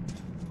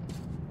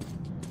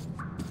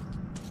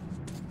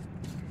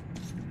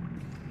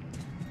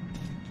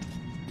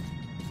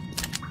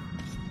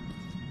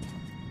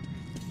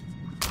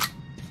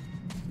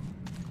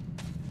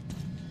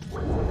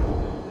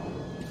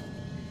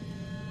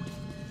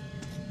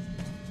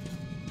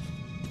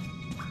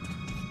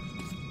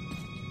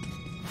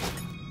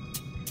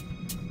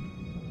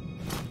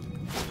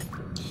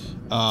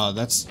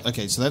 That's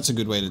okay, so that's a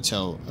good way to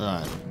tell.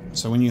 Alright,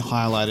 so when you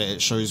highlight it,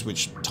 it shows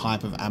which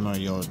type of ammo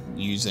you're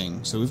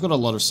using. So we've got a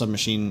lot of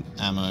submachine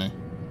ammo.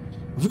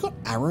 Have we got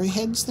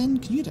arrowheads then?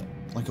 Can you get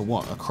like a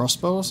what? A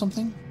crossbow or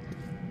something?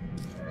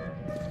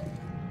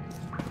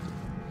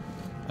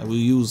 I will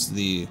use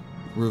the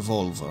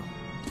revolver.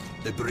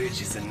 The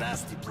bridge is a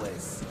nasty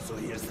place, so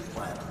here's the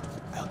plan.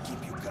 I'll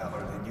keep you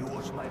covered and you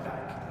watch my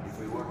back. If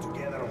we work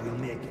together, we'll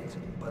make it.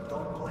 But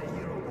don't play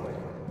hero boy.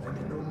 I'm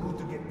in no mood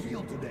to get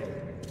killed today.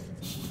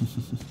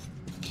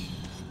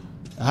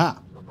 Aha!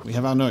 We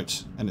have our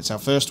note, and it's our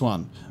first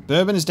one.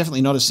 Bourbon is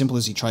definitely not as simple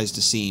as he tries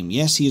to seem.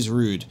 Yes, he is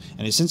rude,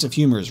 and his sense of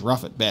humor is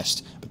rough at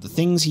best, but the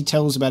things he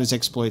tells about his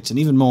exploits, and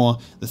even more,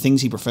 the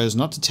things he prefers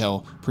not to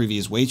tell, prove he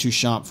is way too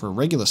sharp for a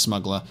regular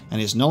smuggler, and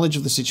his knowledge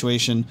of the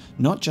situation,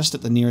 not just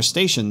at the nearest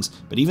stations,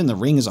 but even the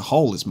ring as a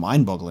whole, is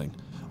mind-boggling.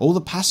 All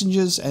the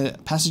passages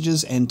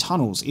and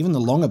tunnels, even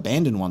the long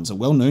abandoned ones, are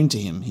well known to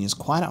him. He is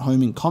quite at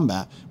home in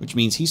combat, which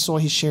means he saw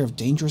his share of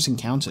dangerous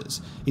encounters.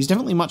 He's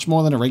definitely much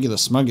more than a regular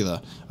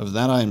smuggler, of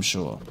that I am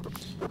sure.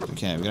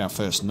 Okay, we got our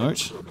first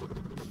note.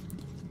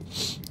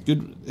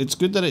 Good. It's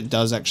good that it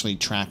does actually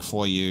track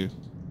for you,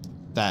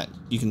 that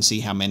you can see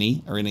how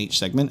many are in each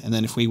segment, and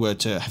then if we were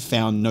to have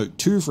found note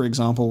 2, for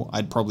example,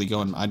 I'd probably go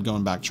and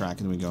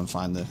backtrack and we'd go and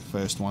find the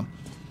first one.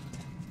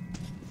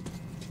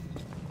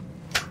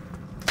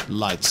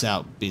 Lights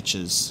out,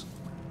 bitches.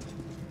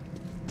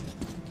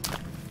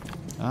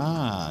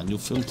 Ah, new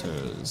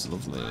filters.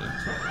 Lovely.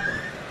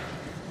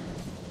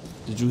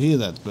 Did you hear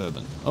that,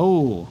 Bourbon?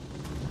 Oh,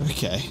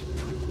 okay.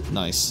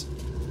 Nice.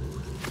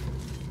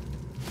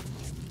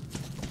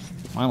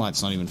 My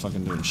light's not even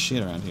fucking doing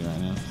shit around here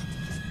right now.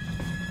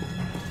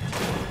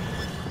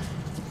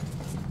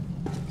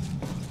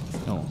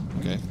 Oh,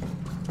 okay.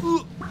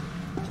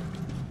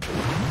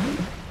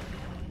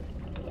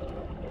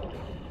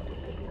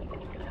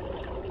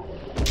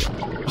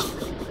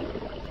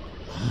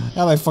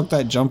 How they fucked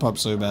that jump up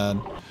so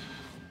bad.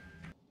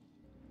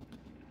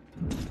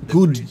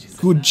 Good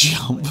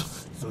jump.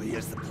 So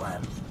here's the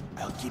plan.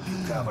 I'll keep you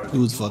covered.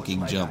 Good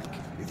fucking jump.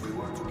 If we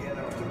work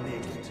together, we'll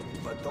make it.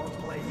 But don't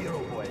play hero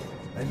boy.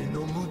 I'm in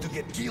no mood to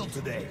get killed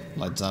today.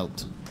 Lights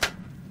out.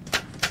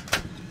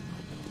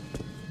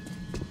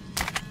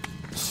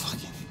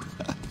 Fucking.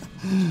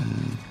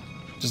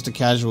 Just a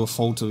casual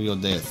fall to your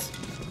death.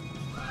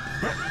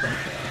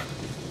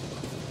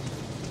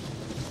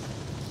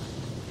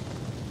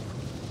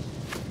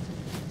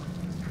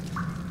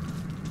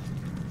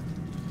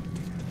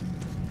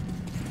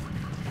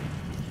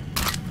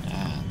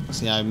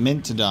 See, I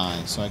meant to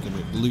die so I could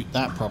loot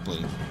that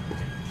properly.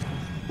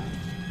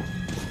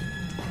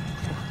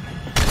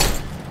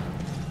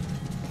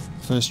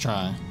 First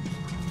try.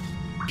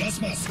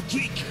 Gas mask,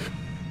 quick!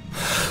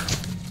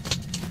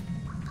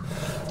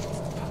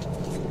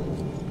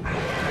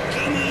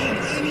 Come on,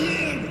 I'm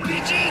here,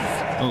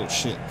 bitches! Oh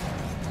shit.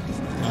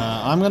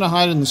 I'm gonna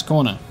hide in this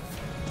corner.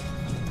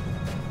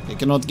 They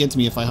cannot get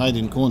me if I hide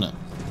in corner.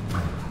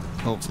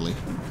 Hopefully.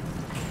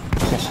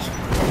 Oh.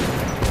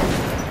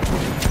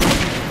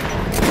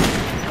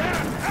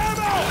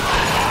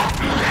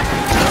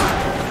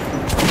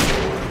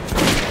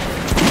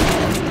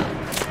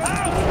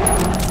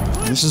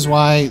 This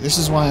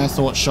is why I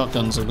thought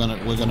shotguns were gonna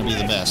be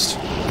the best.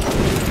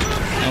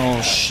 Oh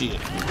shit.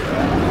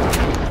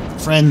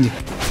 Friend,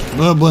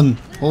 Bourbon,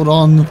 hold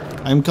on.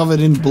 I'm covered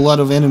in blood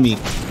of enemy.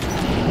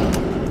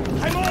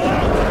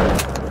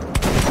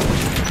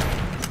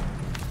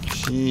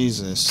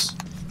 Jesus.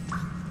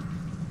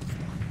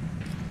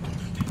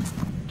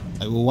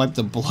 I will wipe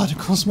the blood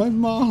across my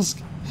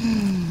mask.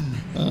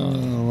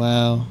 Oh,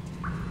 wow.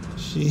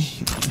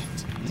 Shit,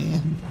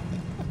 man.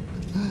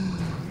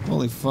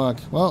 Holy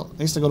fuck. Well, at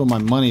least I got all my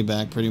money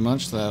back, pretty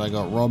much, that I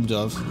got robbed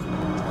of.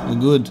 We're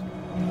good.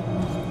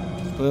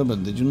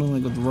 Bourbon, did you know I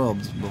got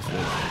robbed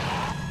before?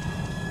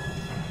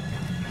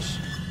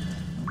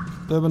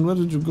 Bourbon, where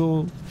did you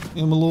go?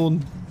 I'm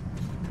alone.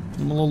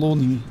 I'm all alone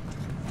here.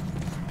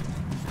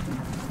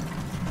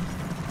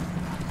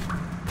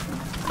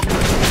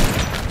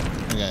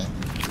 Okay.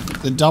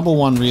 The double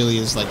one really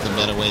is like the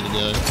better way to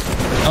go.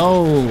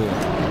 Oh!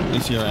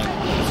 If you're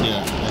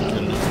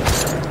accurate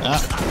enough.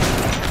 Ah!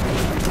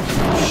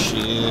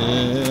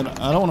 Shit.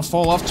 I don't want to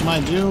fall off to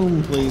my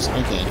doom, please.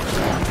 Okay.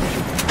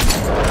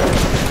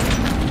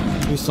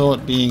 Who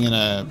thought being in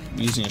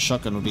using a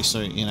shotgun would be so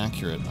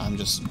inaccurate? I'm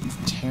just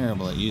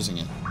terrible at using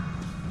it.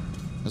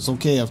 It's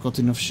okay, I've got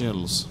enough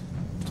shells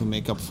to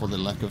make up for the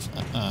lack of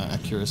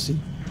accuracy.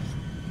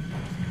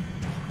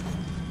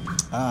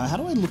 How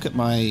do I look at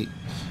my...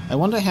 I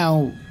wonder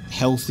how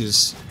health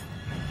is...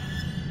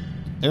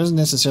 There isn't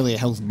necessarily a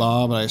health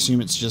bar, but I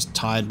assume it's just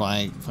tied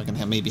by fucking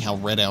maybe how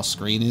red our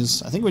screen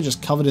is. I think we're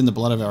just covered in the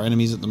blood of our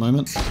enemies at the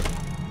moment.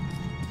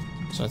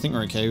 So I think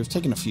we're okay. We've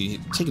taken a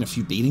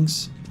few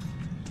beatings.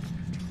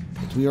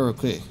 But we are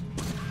okay.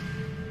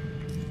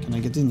 Can I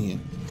get in here?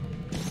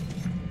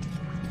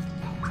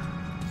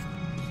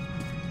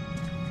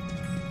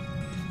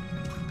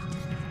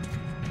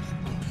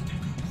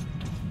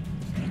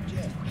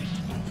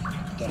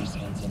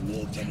 Tarzan's a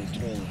military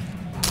troll.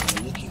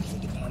 They're looking for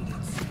the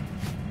bandits.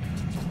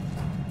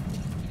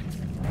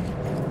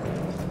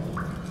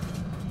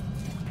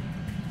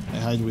 I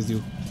hide with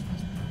you.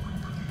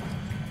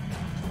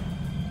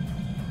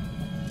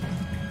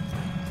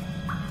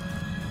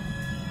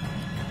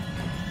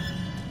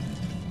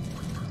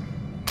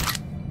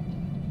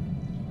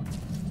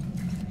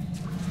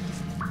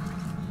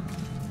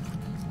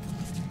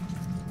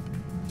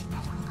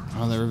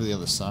 Oh, they're over the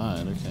other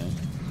side, okay.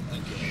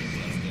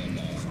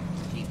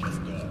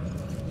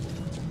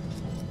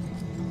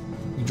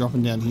 You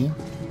dropping down here?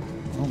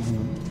 Oh, hang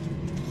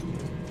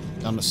on.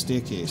 Down the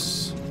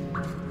staircase.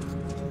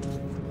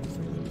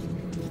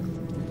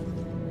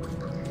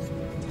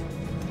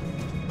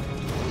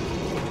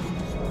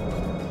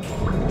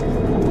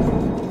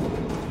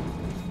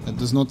 That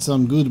does not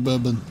sound good,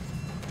 Bourbon.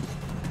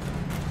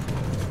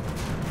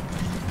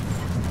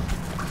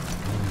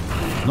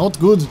 Not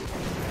good.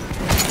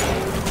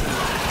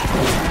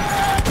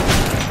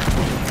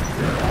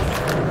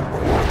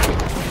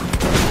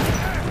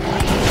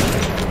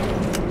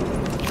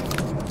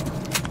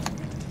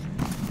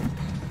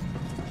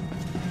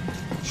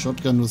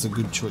 Shotgun was a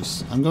good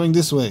choice. I'm going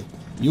this way.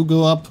 You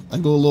go up, I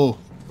go low.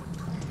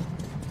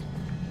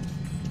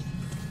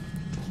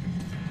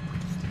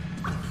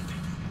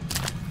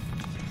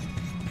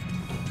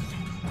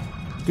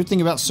 Good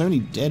thing about so many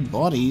dead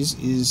bodies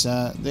is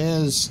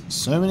there's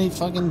so many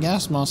fucking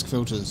gas mask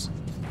filters.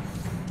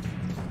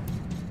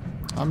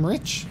 I'm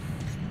rich.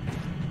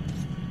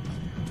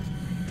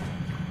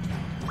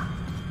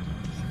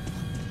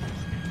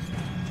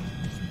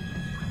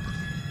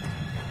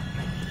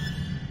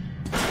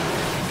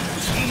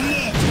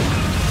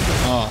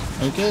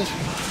 Okay.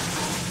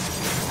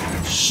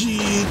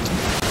 Shit.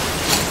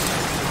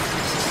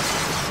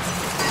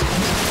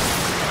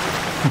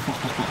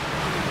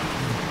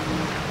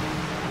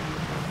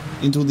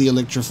 Into the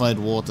electrified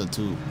water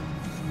too. Wow,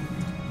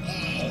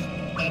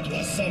 that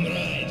was some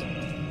ride.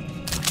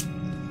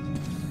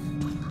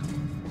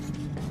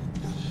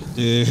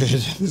 Dude,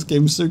 this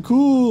game's so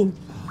cool.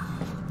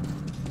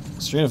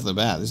 Straight off the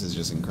bat, this is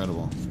just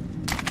incredible.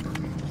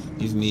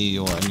 Give me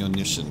your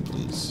ammunition,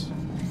 please.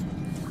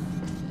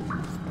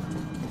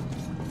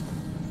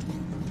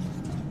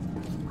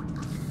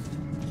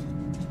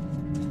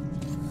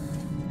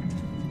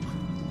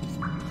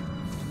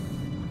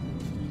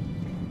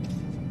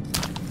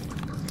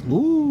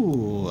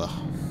 Ooh,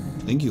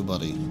 thank you,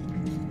 buddy.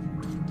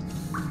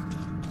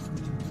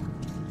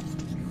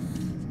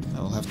 I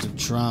will have to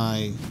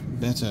try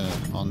better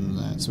on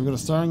that. So we got a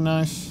throwing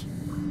knife.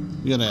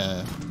 We got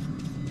a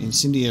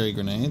incendiary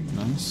grenade.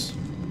 Nice.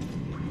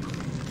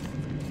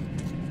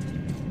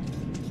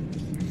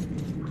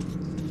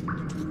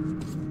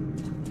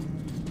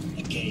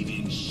 A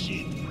cave-in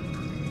shit.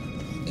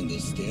 And the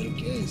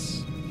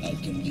staircase. How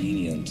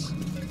convenient.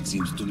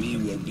 Seems to me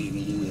we're being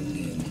lured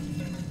in.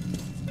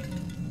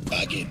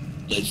 Pack it.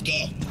 Let's go.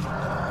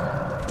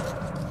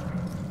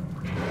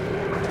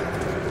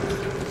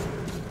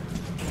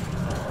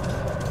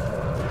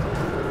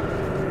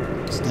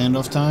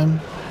 Standoff time.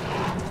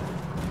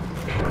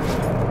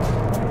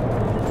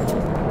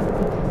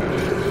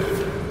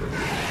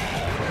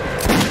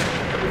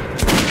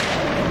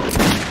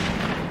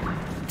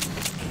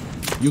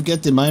 You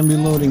get them. I'm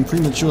reloading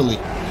prematurely.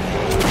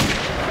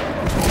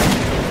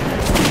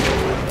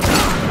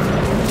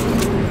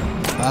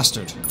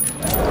 bastard.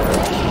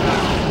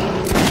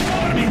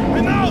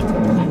 I'm out!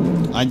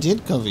 I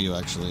did cover you,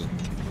 actually.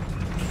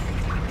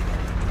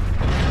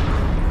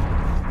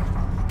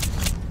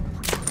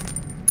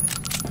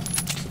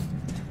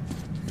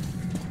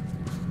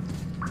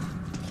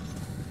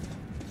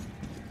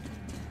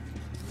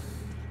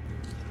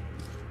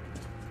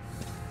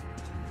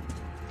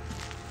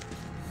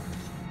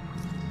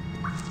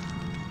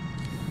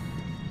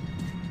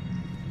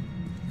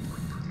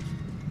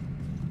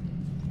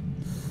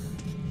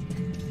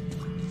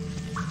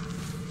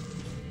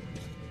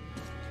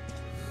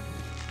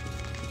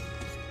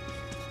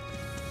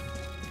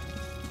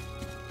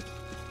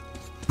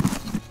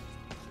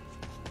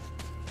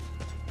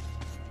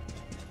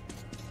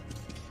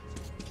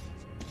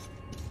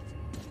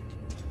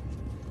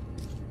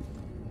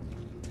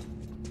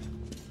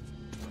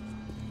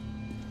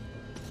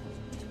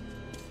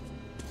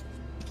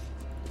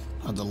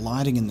 Oh, the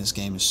lighting in this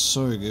game is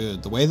so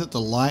good. The way that the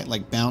light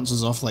like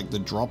bounces off like the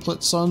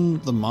droplets on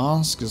the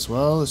mask as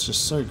well, it's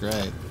just so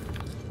great.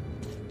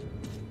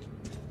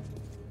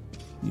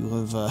 You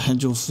have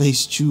had your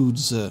face chewed,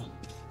 sir.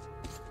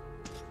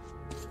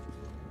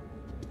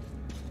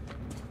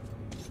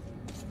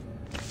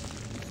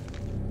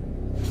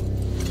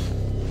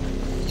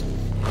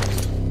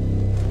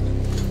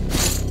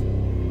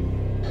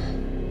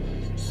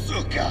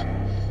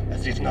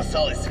 As if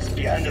Nasalis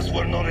behind us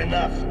were not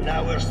enough.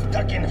 Now we're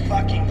stuck in a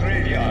fucking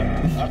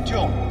graveyard.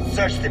 Artyom,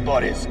 search the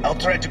bodies. I'll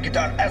try to get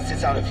our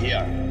asses out of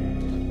here.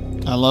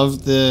 I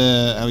love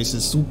the how he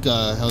says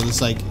suka, how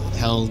it's like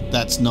how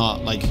that's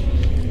not like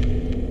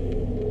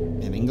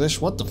in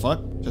English. What the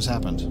fuck just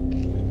happened?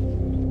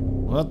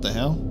 What the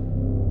hell?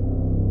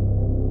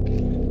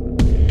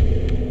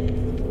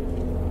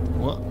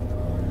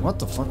 What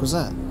the fuck was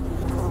that?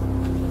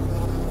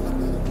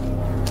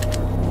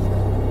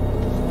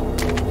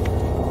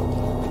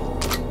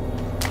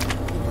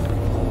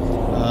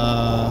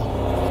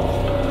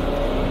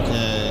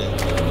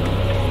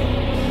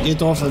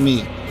 Get off of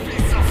me.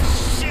 Piece of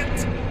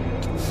shit!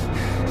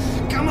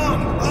 Come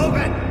on,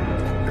 open!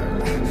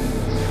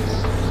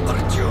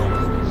 Artyom,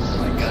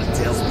 my gut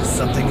tells me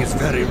something is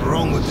very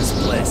wrong with this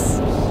place.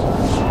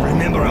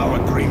 Remember our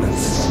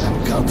agreements.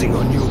 I'm counting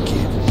on you,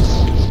 kid.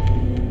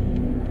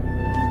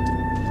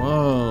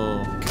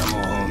 Whoa. Come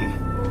on.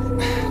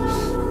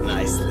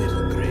 Nice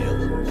little grill.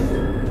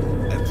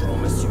 I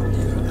promise you,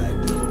 dear, I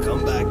will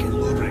come back and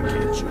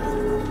lubricate you.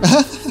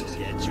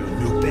 Get you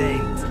new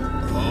paint.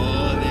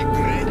 Oh, the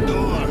great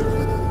door.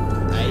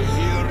 I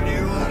hear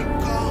you are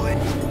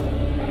calling.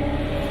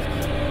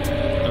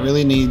 I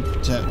really need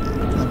to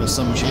have a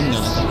submachine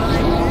gun.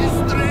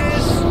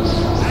 Mistress,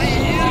 I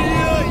hear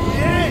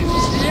you.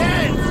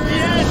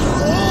 Yes,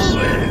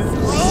 always.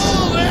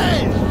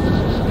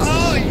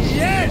 Oh,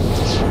 yes.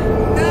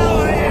 Now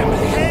I am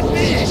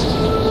happy.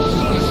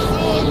 Your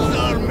songs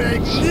are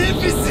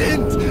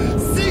magnificent.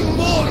 Sing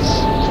more.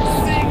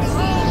 Sing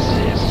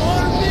loudly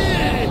for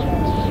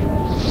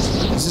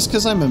me. Is this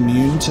because I'm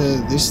immune to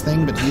this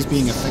thing, but he's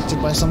being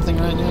affected by something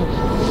right now?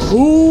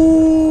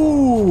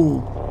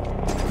 Ooh!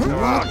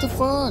 What the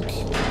fuck?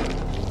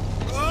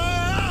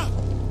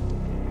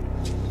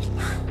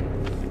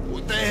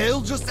 What the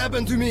hell just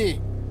happened to me?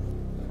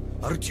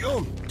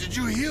 Artyom, did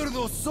you hear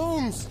those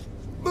songs?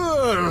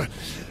 Brr,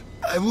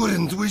 I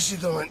wouldn't wish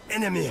it on an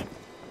enemy.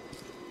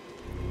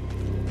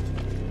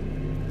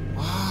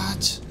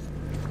 What?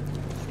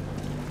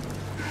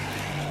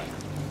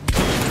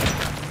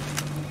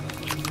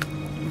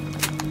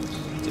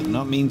 Did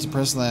not mean to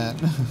press that.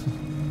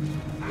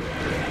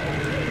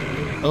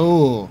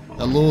 Oh,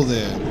 hello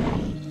there.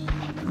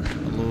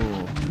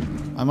 Hello.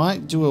 I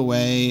might do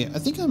away. I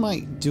think I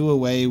might do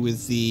away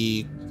with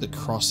the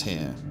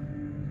crosshair.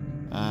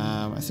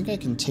 I think I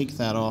can take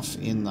that off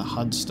in the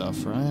HUD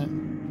stuff, right?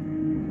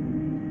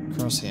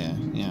 Crosshair,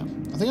 yeah.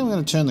 I think I'm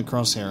going to turn the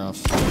crosshair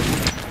off.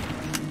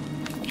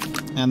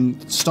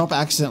 And stop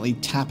accidentally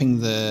tapping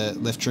the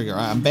left trigger.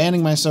 I'm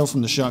banning myself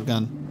from the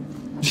shotgun.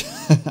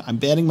 I'm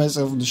banning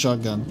myself from the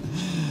shotgun.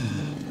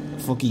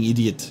 Fucking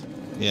idiot.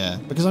 Yeah,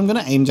 because I'm going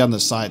to aim down the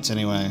sights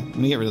anyway. I'm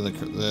going to get rid of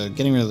the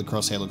getting rid of the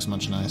crosshair looks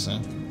much nicer.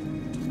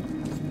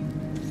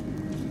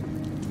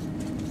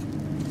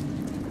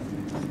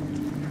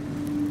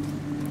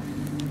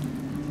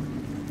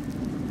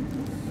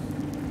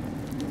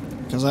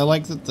 Because I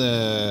like that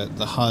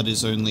the HUD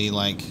is only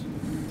like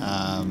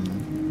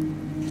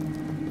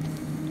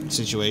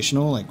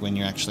situational, like when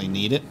you actually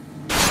need it.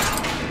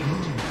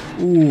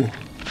 Ooh,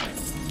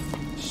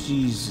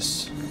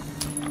 Jesus!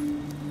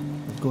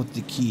 I've got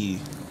the key.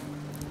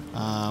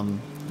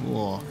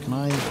 Oh, can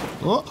I?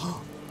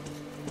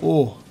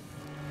 Oh,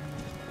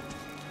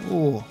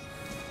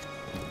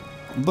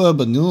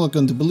 Bourbon, you're not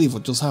going to believe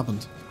what just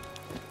happened.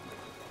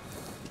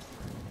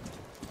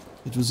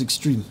 It was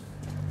extreme.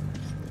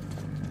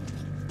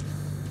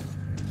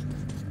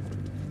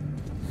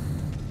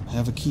 I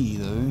have a key,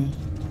 though.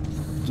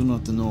 Do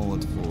not know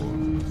what for.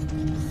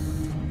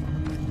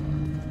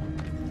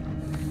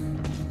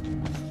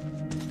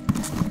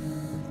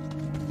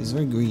 It's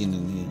very green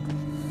in here.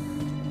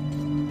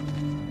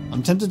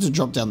 I'm tempted to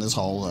drop down this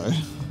hole, though.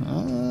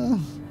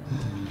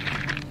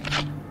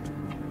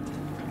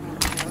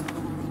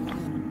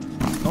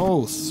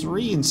 Oh,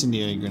 3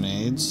 incendiary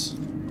grenades.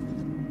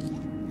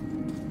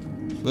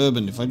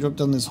 Bourbon, if I drop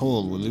down this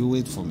hole, will you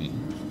wait for me?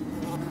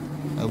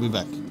 I'll be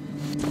back.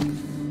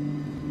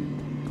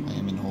 I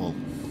am in hole.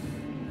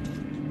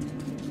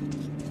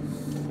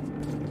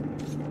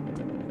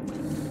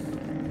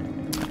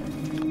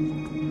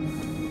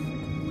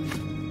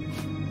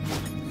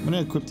 I'm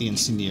gonna equip the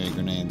incendiary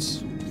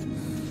grenades.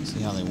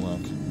 See how they work.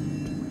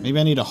 Maybe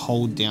I need to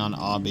hold down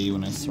RB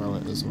when I throw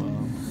it as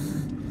well.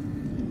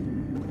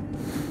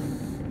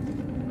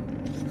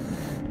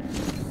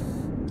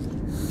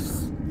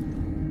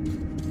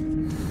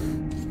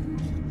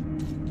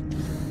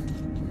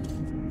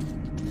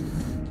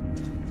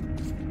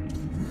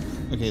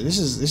 Okay,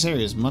 this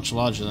area is much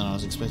larger than I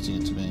was expecting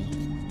it to be.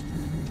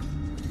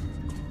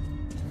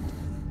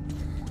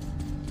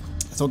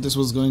 I thought this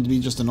was going to be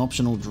just an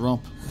optional drop,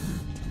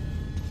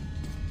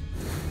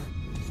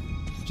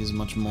 which is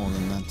much more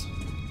than that.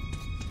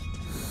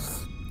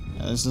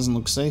 This doesn't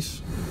look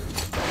safe.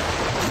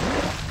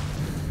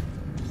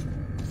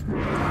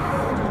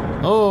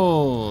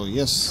 Oh,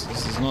 yes,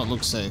 this does not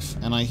look safe.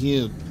 And I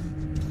hear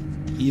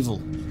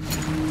evil.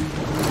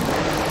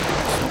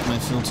 Swap my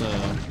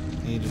filter.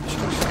 Need to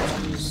change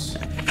filters.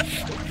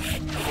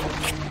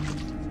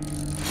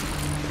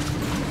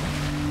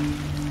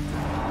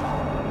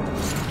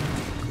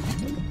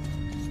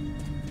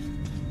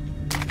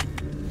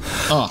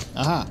 Oh,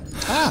 aha.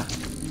 Ah!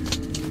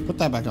 Put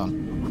that back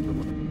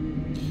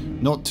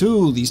on. Not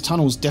too. These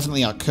tunnels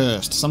definitely are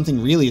cursed.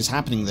 Something really is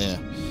happening there.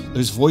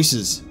 Those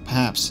voices,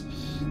 perhaps.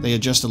 They are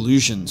just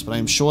illusions, but I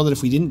am sure that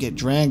if we didn't get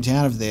dragged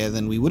out of there,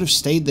 then we would have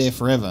stayed there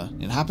forever.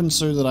 It happened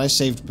so that I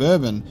saved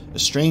Bourbon, a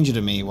stranger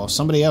to me, while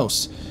somebody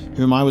else,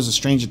 whom I was a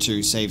stranger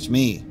to, saved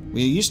me.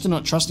 We are used to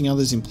not trusting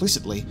others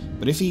implicitly,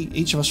 but if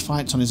each of us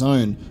fights on his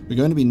own, we're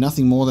going to be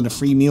nothing more than a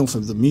free meal for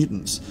the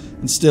mutants.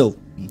 And still,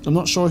 I'm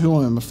not sure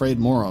who I am afraid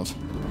more of.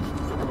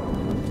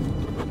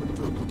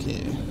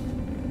 Okay.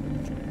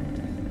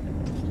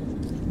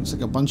 Looks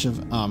like a bunch of...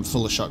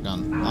 full of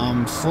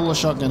shotgun. Full of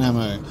shotgun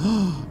ammo.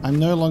 I'm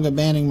no longer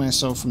banning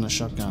myself from the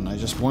shotgun. I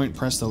just won't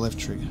press the left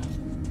trigger.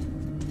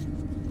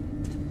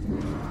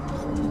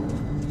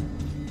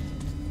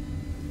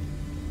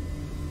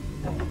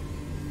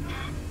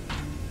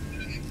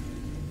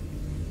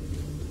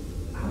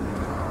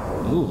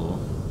 Ooh.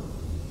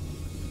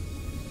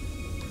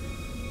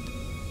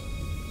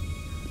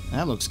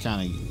 That looks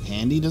kind of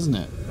handy, doesn't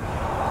it?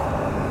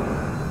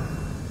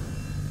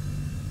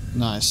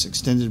 Nice,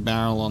 extended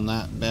barrel on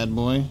that bad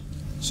boy.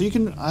 So you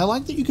can, I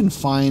like that you can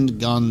find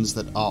guns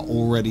that are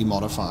already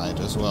modified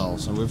as well.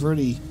 So we've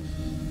already,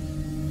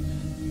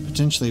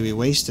 potentially we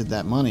wasted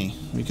that money.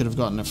 We could have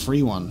gotten a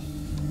free one.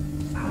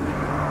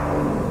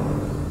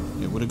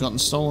 It would have gotten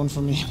stolen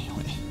from me anyway.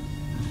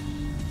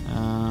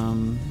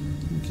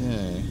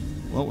 Okay.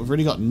 Well, we've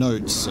already got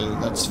notes, so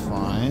that's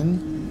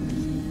fine.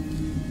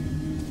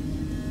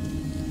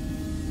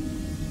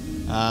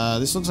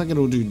 This looks like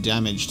it'll do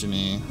damage to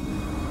me.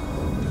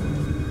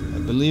 I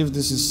believe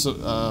this is,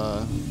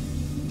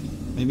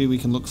 maybe we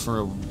can look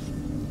for a,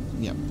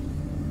 yep.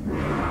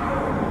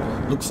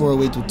 Look for a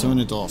way to turn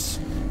it off.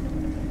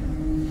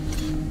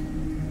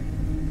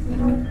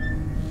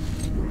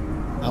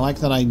 I like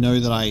that I know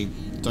that I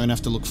don't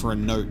have to look for a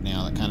note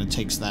now. That kind of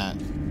takes that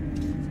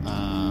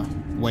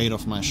weight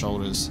off my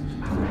shoulders.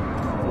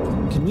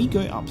 Can we go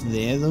up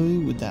there though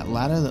with that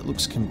ladder? That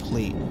looks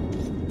complete.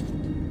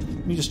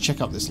 Let me just check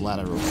up this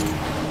ladder real quick.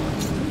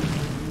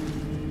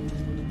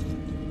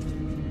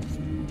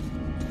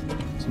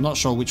 So I'm not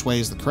sure which way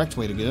is the correct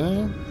way to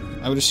go.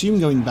 I would assume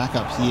going back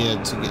up here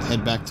to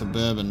head back to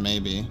Bourbon,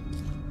 maybe.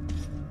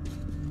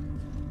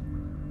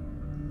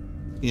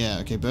 Yeah,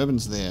 okay,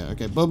 Bourbon's there.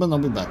 Okay, Bourbon, I'll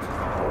be back.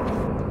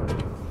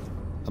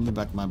 I'll be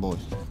back, my boy.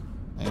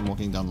 I am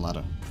walking down the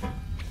ladder.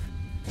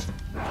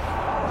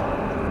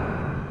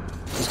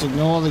 Just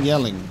ignore the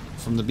yelling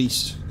from the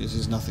beast. This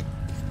is nothing.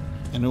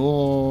 And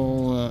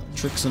all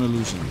tricks and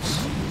illusions.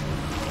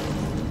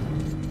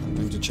 I'm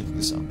going to check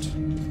this out.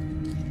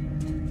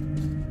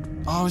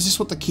 Oh, is this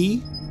what the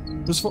key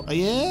was for?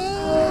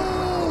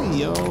 Yeah!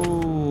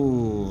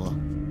 Yo!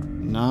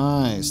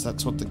 Nice.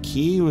 That's what the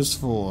key was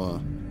for.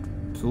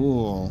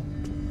 Cool.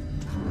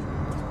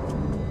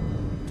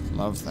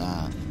 Love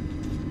that.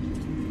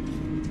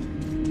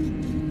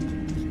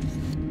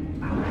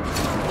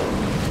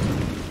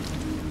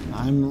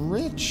 I'm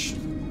rich.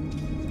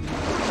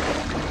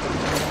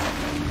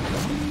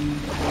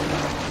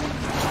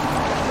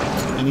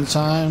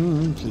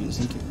 Anytime, please,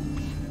 thank you.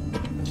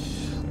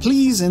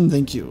 Please and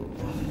thank you.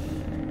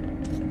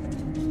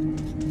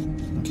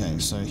 Okay,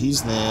 so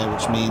he's there,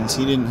 which means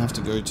he didn't have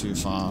to go too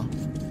far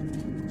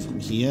from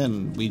here,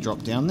 and we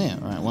drop down there.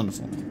 Alright,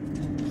 wonderful.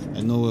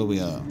 I know where we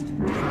are.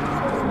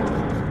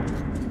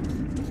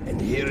 And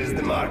here is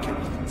the market.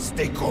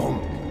 Stay calm.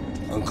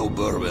 Uncle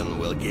Bourbon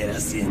will get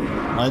us in.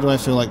 Why do I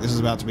feel like this is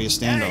about to be a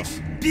standoff?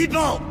 Hey,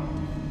 people!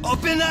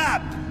 Open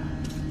up!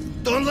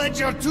 Don't let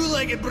your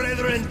two-legged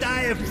brethren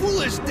die a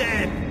foolish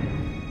death!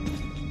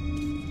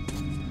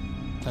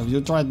 Have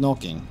you tried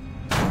knocking?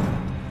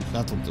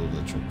 That'll do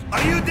the trick.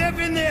 Are you deaf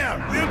in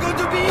there? We're going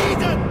to be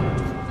eaten!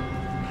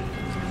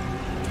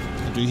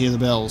 I do hear the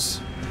bells.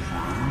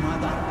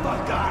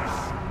 Motherfuckers!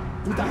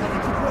 Тут I have to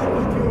keep right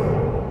with you!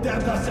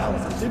 Damn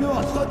yourselves!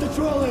 Семен, start the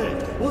trolley!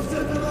 We'll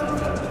send them out!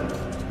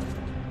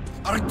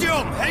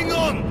 Artyom, hang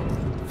on!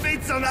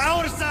 Fate's on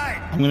our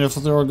side! I'm gonna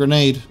throw a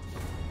grenade.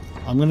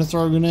 I'm gonna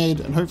throw a grenade,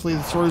 and hopefully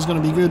the throw is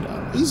gonna be good.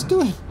 He's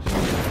doing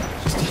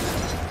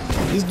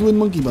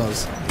monkey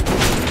bars.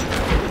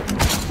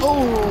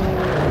 Oh!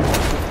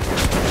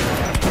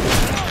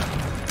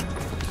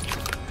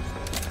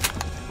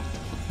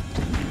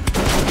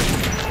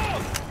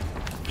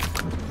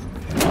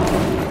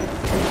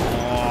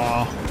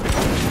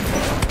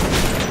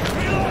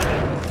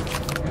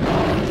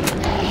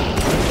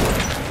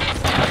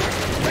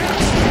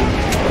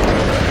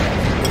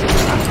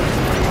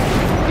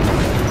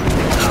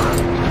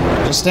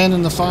 Stand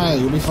in the fire,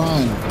 you'll be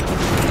fine.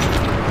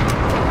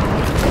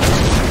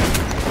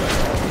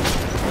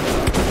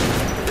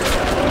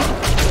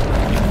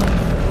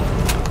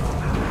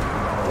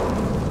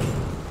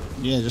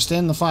 Yeah, just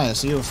stand in the fire,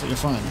 so you're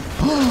fine.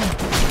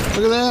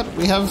 Look at that,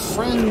 we have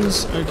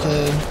friends.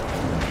 Okay.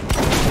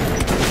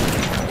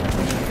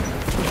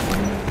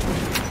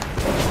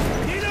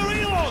 Need a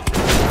reload!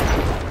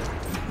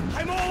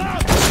 I'm all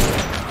out!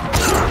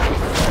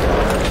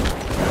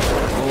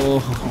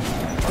 Oh.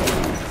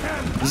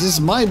 Is this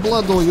my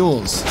blood or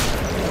yours?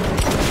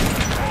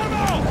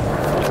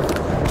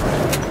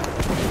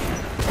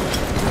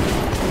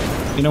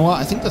 You know what?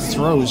 I think the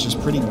throw is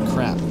just pretty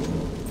crap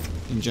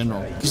in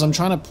general. Because I'm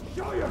trying to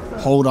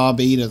hold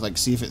RB to like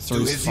see if it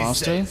throws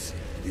faster.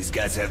 These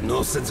guys have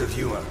no sense of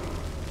humor.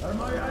 Are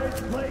my eyes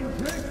playing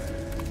tricks?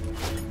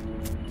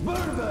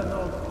 Bourbon,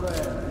 old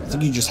friend! I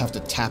think you just have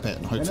to tap it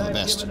and hope for the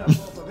best.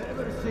 I've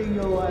ever seen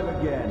you alive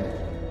again.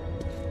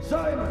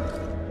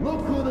 Simon,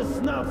 look who the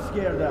snout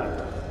scared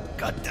up.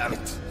 God damn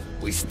it.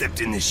 We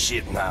stepped in this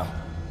shit now.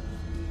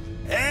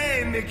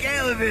 Hey,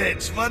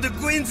 Mikhailovich, what a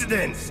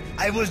coincidence.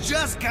 I was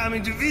just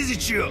coming to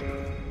visit you.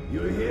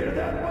 You hear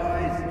that,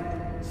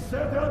 boys?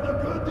 Set out the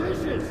good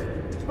dishes.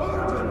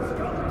 Bourbon's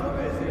come to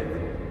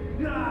visit.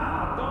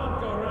 Nah,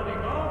 don't go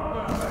running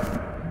off,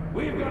 Bourbon.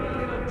 We've got a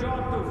little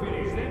job to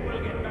finish, then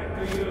we'll get back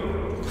to you.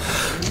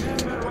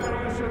 Remember where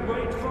you should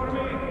wait for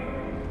me?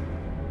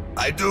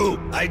 I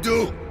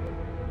do.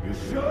 You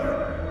sure?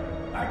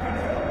 I can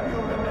help you,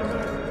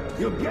 remember?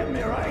 You get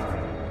me right?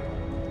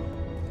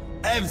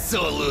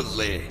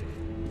 Absolutely.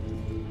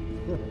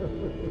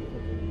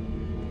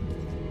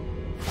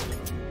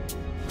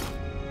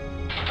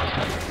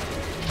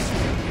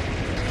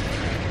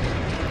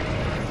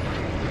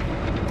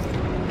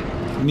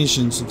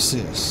 Mission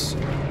success.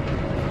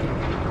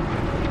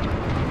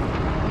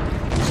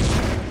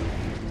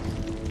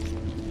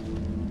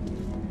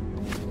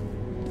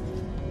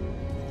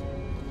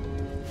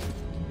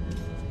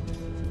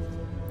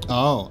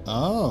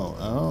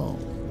 Oh,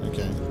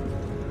 okay.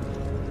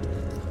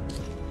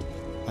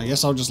 I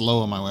guess I'll just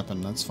lower my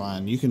weapon, that's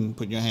fine. You can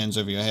put your hands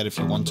over your head if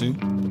you want to.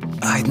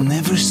 I'd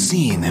never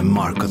seen a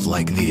market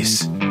like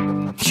this.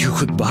 You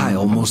could buy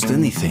almost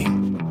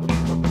anything.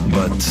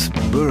 But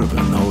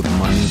Bourbon owed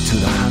money to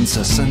the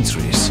Hansa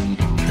sentries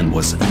and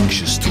was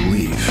anxious to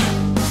leave.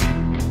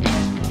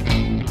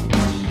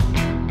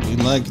 We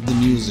like the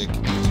music.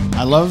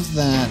 I love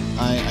that,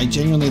 I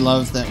genuinely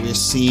love that we're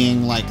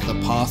seeing like the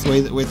pathway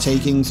that we're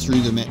taking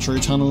through the metro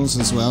tunnels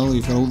as well.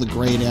 You've got all the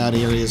grayed out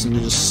areas and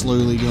we're just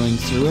slowly going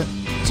through it.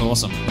 It's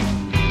awesome.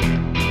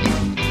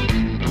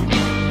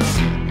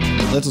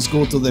 Let us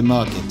go to the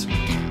market.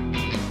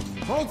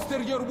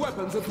 Holster your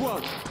weapons at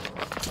once.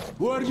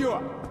 Who are you?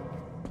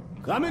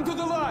 Come into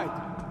the light.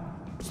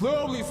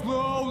 Slowly,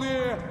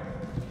 slowly.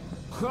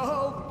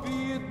 I'll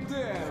be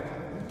damned.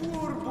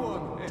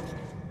 Bourbon.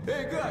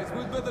 Hey guys,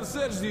 we'd better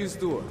search these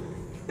two.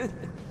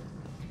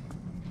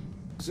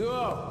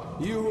 So,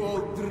 you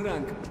all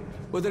drunk.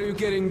 What are you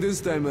carrying this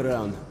time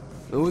around?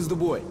 And who's the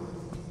boy?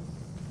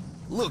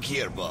 Look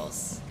here,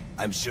 boss.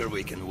 I'm sure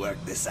we can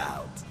work this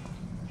out.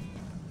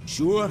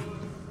 Sure?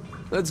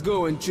 Let's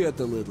go and chat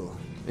a little.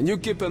 And you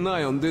keep an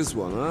eye on this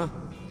one, huh?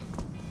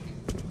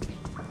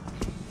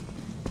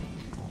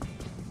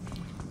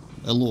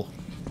 Hello.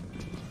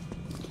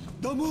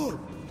 Damur!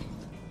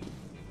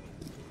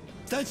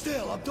 Stand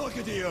still, I'm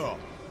talking to you!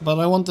 But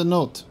I want the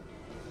note.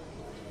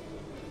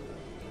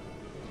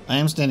 I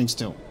am standing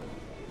still.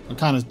 I'm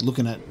kind of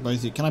looking at both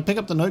of you. Can I pick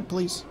up the note,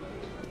 please?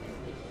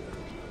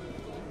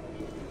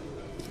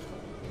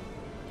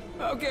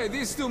 Okay,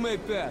 these two may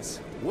pass.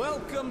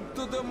 Welcome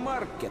to the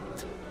market.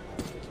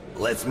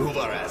 Let's move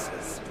our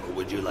asses. Or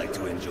would you like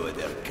to enjoy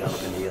their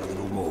company a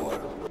little more?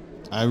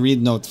 I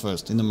read note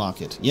first, in the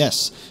market.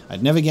 Yes,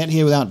 I'd never get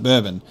here without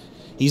Bourbon.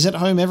 He's at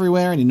home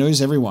everywhere and he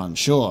knows everyone.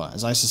 Sure,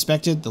 as I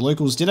suspected, the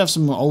locals did have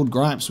some old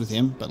gripes with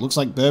him, but looks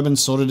like Bourbon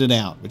sorted it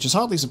out, which is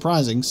hardly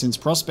surprising since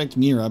Prospect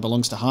Mira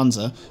belongs to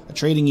Hansa, a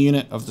trading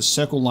unit of the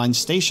Circle Line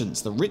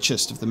stations, the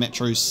richest of the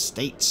Metro's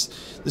states.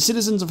 The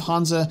citizens of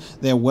Hansa,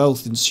 their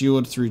wealth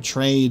ensured through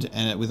trade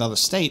with other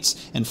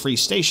states and free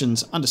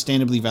stations,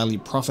 understandably value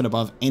profit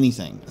above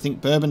anything. I think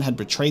Bourbon had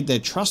betrayed their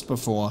trust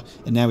before,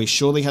 and now he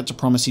surely had to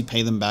promise he'd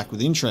pay them back with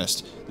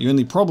interest. The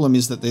only problem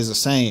is that there's a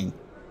saying,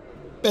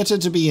 better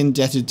to be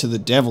indebted to the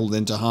devil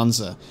than to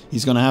Hansa.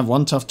 He's going to have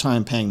one tough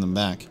time paying them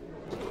back.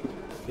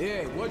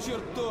 Hey, what's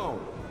your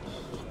tone?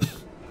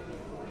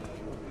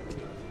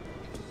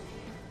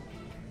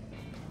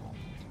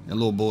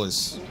 Hello,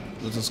 boys.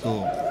 Let us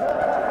go.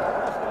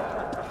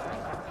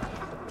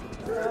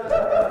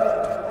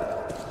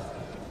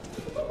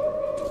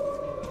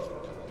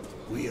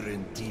 We're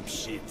in deep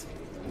shit.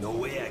 No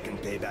way I can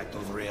pay back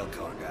those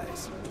railcar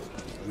guys.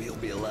 We'll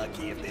be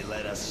lucky if they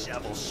let us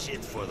shovel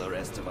shit for the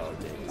rest of our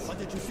days. What,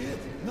 did you see it?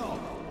 No.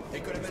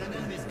 It could have been an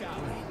enemy scout.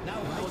 Now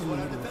who knows what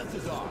our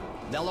defenses are?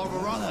 They'll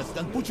overrun us,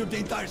 then butcher the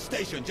entire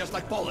station, just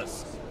like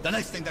Polis. The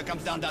next thing that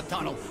comes down that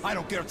tunnel, I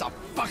don't care, it's a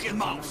fucking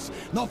mouse.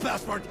 No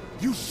passport,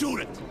 you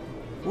shoot it.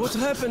 What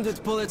happened at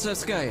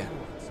Politsevskaya?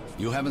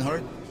 You haven't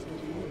heard?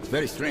 It's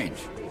very strange.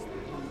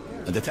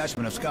 A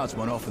detachment of scouts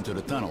went off into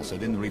the tunnel, so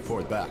they didn't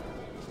report back.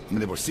 I mean,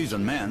 they were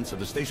seasoned men, so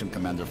the station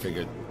commander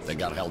figured they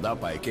got held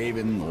up by a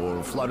cave-in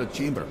or flooded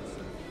chamber.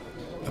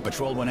 A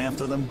patrol went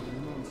after them.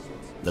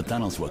 The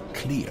tunnels were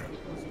clear.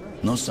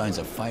 No signs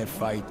of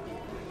firefight,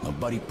 no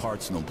body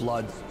parts, no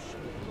blood.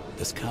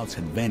 The scouts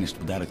had vanished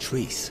without a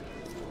trace.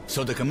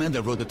 So the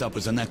commander wrote it up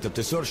as an act of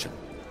desertion.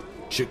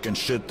 Chicken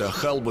shit, the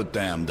hell with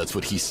them, that's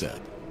what he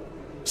said.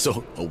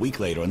 So, a week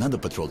later, another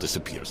patrol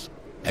disappears.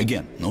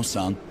 Again, no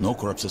sound, no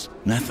corpses,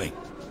 nothing.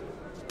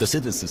 The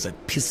citizens are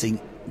pissing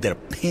their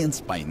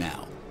pants by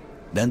now.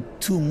 Then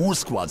 2 more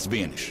squads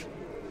vanish.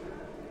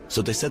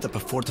 So they set up a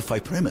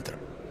fortified perimeter,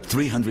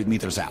 300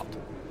 meters out.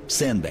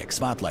 Sandbags,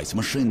 spotlights,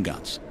 machine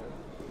guns.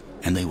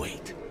 And they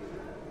wait.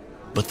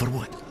 But for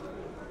what?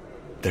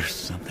 There's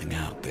something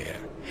out there,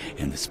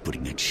 and it's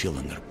putting a chill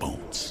in their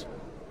bones.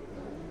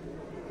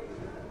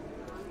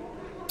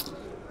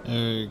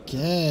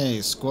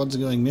 Okay, squads are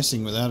going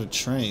missing without a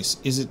trace.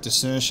 Is it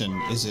desertion?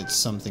 Is it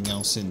something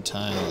else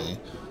entirely?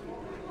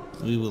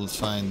 We will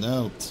find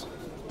out.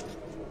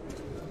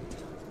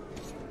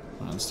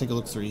 Right, let's take a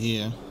look through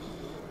here.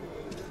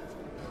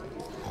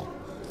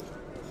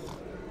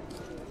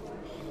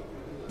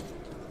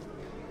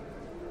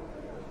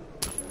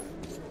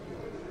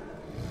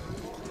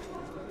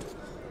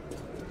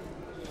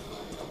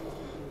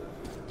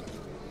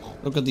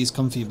 Look at these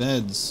comfy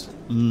beds.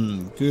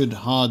 Good,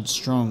 hard,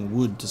 strong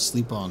wood to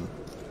sleep on.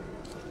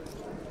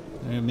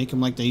 Make them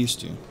like they used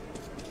to.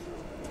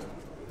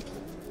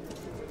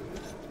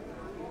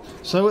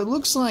 So it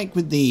looks like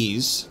with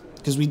these,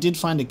 because we did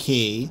find a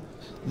key,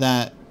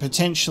 that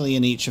potentially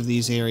in each of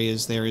these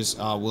areas there is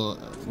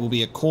will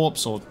be a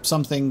corpse or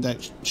something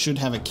that should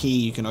have a key.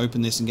 You can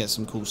open this and get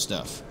some cool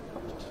stuff.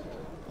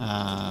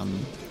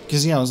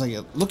 Because yeah, I was like,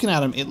 looking at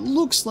them, it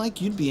looks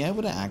like you'd be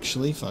able to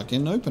actually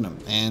fucking open them.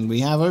 And we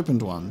have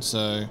opened one,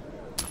 so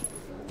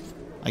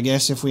I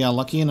guess if we are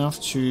lucky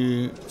enough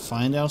to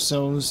find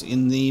ourselves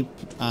in the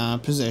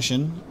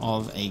possession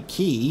of a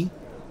key...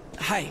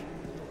 Hey!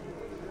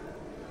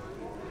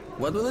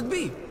 What will it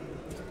be?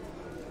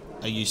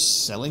 Are you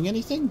selling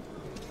anything?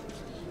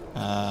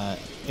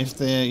 If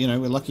they're, you know,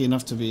 we're lucky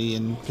enough to be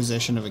in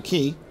possession of a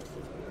key,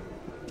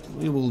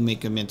 we will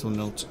make a mental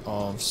note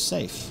of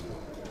safe.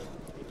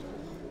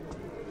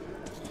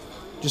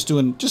 Just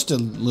doing just a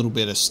little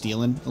bit of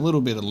stealing, a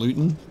little bit of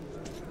looting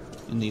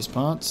in these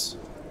parts.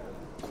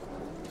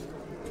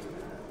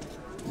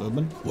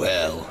 Bourbon?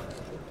 Well,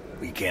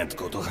 we can't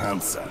go to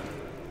Hansa.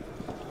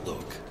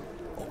 Look,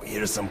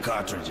 here's some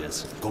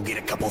cartridges. Go get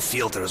a couple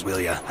filters, will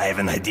ya? I have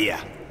an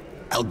idea.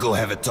 I'll go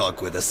have a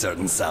talk with a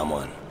certain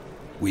someone.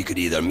 We could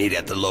either meet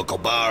at the local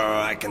bar or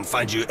I can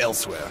find you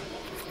elsewhere.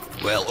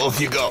 Well, off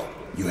you go.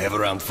 You have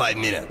around 5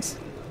 minutes.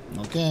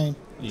 Okay.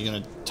 Are you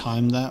gonna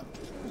time that?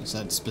 Is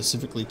that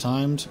specifically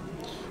timed?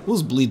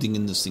 Who's bleeding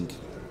in the sink?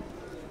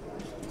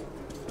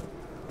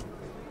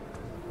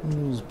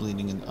 Who's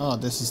bleeding in... Oh,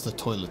 this is the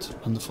toilet.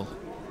 Wonderful.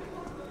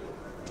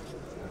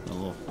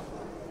 Hello.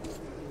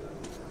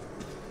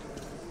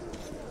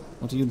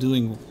 What are you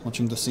doing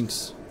watching the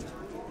sinks?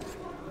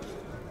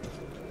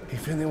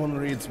 If anyone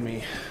reads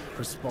me,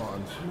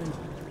 respond.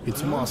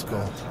 It's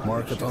Moscow,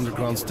 Market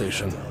Underground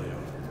Station.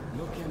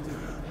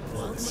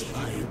 Once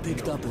I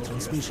picked up a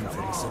transmission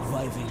from a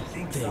surviving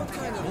tank. They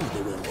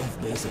were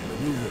off base at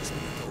maneuvers.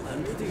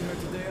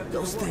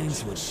 Those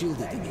tanks were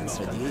shielded against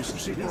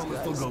radiation.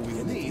 They'll go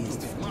with the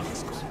east from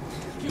Moscow.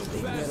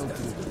 They battled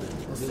through the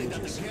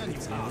villages and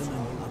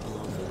women up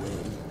along the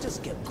lane.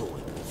 Just kept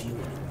going, refueling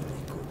when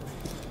they could.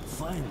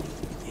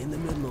 Finally, in the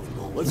middle of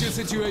nowhere. What's your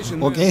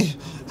situation? Okay,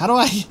 how do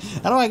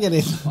I get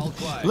in?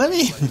 let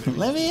me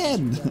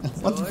in.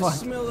 What the fuck? I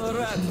smell a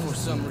rat for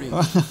some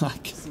reason.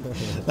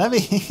 Let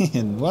me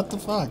in. What the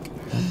fuck?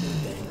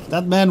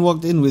 That man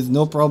walked in with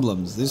no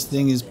problems. This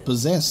thing is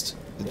possessed.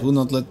 It will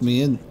not let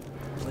me in.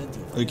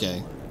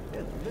 Okay.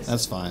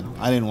 That's fine.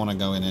 I didn't want to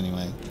go in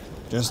anyway.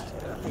 Just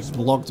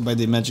blocked by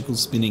the magical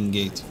spinning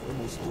gate.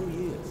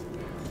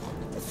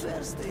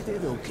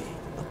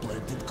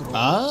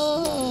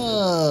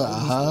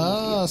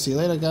 Aha! See you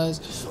later,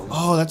 guys.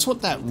 Oh, that's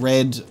what that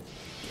red...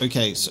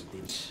 Okay, so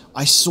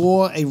I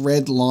saw a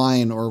red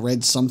line or a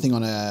red something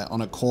on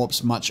a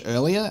corpse much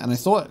earlier, and I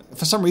thought,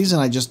 for some reason,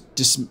 I just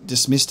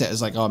dismissed it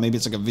as like, oh, maybe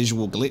it's like a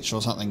visual glitch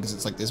or something, because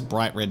it's like this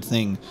bright red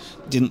thing.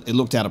 It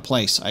looked out of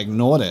place. I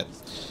ignored it.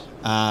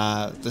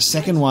 The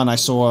second one, I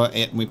saw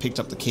it, and we picked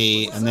up the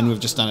key, and then we've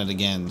just done it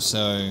again.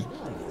 So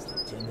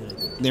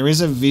there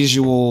is a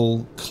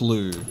visual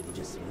clue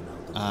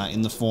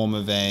in the form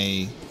of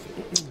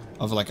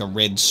like a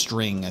red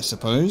string, I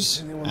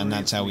suppose, and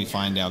that's how we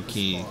find our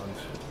key.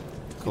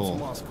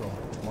 Cool.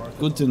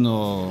 Good to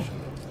know.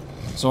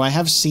 So I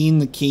have seen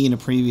the key in a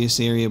previous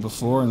area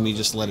before, and we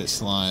just let it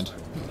slide.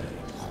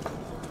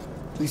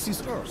 This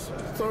is Earth,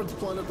 third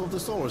planet of the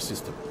solar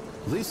system.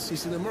 This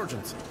is an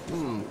emergency.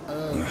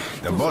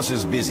 The boss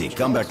is busy.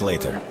 Come back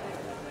later.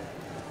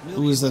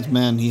 Who is that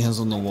man he has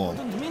on the wall?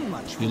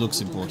 He looks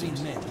important.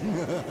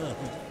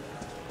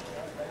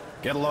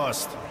 Get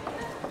lost.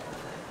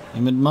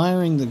 I'm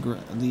admiring the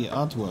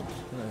artwork.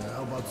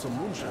 How about some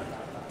moonshine?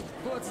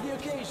 What's the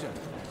occasion?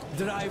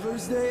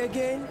 Driver's Day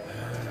again?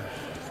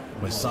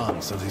 My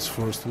son said his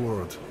first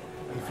word.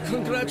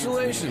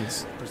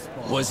 Congratulations.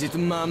 Was it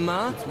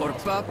Mama or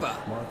Papa?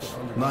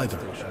 Neither.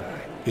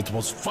 It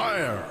was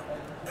fire.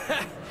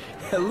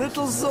 A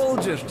little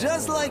soldier,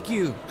 just like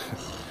you.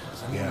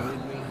 Yeah,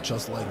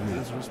 just like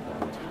me.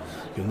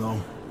 You know,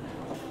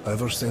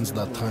 ever since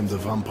that time the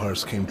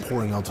vampires came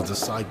pouring out of the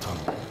side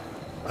tunnel,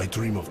 I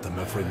dream of them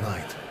every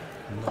night.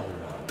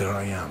 There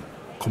I am,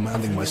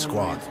 commanding my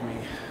squad.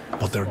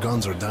 But their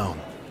guns are down,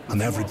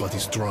 and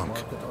everybody's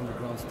drunk.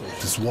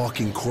 These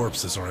walking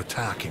corpses are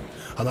attacking,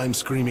 and I'm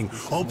screaming,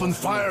 "Open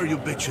fire, you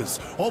bitches!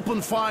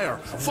 Open fire!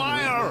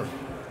 Fire!"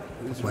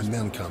 My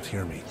men can't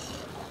hear me.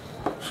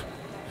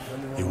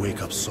 They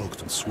wake up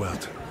soaked in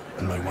sweat,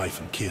 and my wife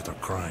and kid are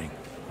crying.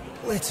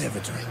 Let's have a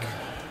drink.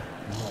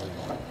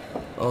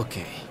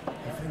 Okay.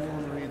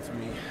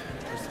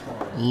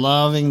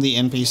 Loving the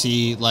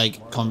NPC,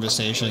 like,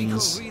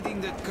 conversations.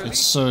 It's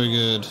so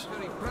good.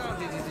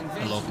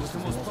 Hello.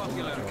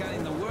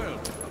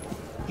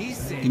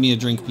 Give me a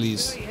drink,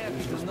 please.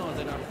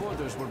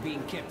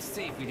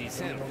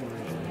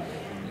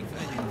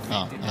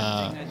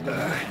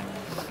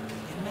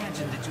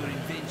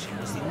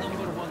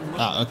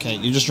 Okay,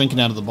 you're just drinking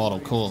out of the bottle.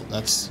 Cool,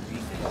 that's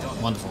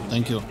wonderful.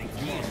 Thank you.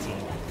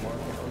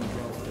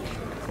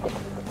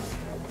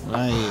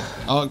 Right.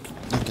 Oh, okay.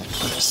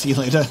 See you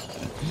later.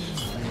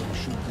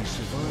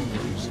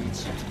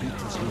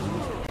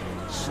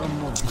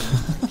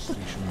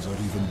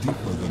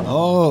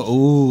 Oh,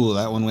 ooh,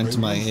 that one went to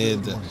my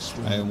head.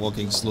 I am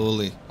walking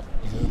slowly.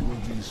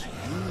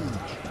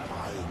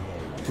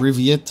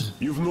 Privyet.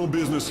 You've no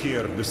business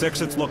here. This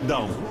exit's locked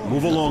down.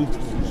 Move along.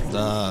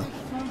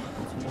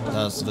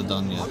 That's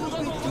Vidanya.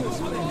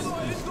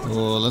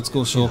 Oh, let's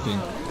go shopping.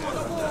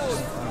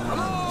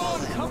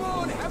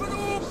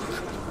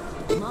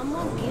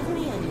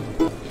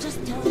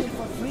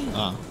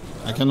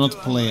 I cannot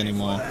play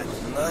anymore.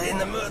 Not in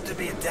the mood to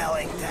be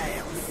telling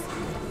tales.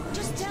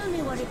 Just tell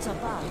me what it's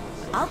about.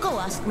 I'll go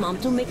ask Mom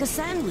to make a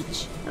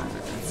sandwich.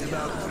 It's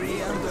about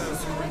 3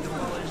 hours from the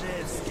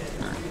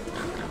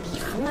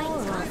Before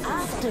or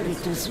after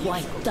it was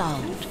wiped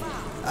out?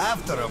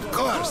 After, of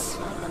course.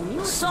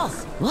 So,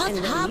 what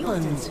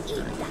happened?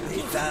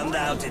 They found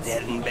out it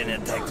hadn't been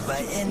attacked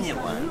by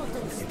anyone.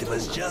 It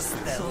was just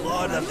the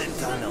Lord of the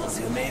Tunnels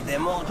who made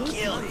them all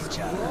kill each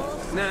other.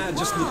 Nah,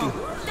 just looking.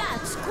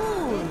 That's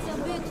cool.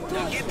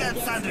 Now get that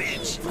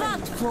sandwich.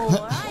 What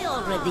for? I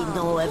already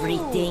know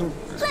everything.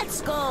 Let's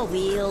go,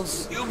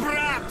 Wheels. You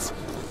brat!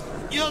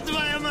 You'll do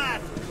my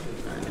mat.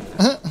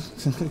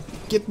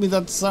 Get me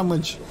that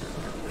sandwich.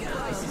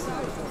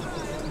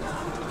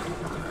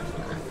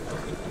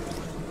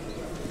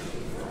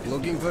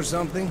 Looking for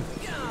something?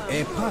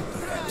 A pot,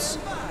 perhaps.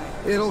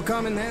 It'll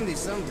come in handy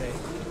someday.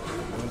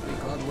 Won't be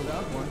caught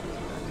without one.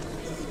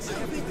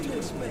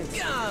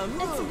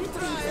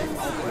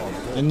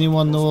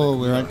 Anyone know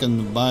where I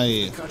can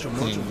buy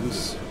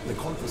things?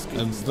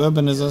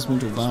 Verban has asked me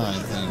to buy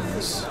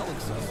things.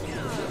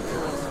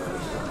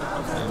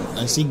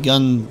 I see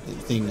gun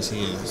things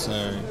here,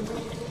 so...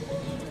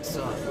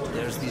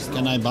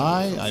 Can I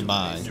buy? I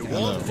buy.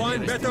 Hello.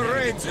 Find better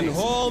rates in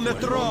whole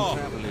metro.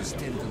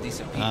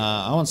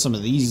 I want some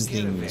of these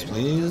things,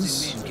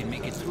 please.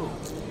 Okay,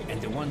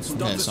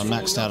 so I'm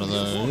maxed out of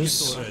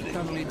those.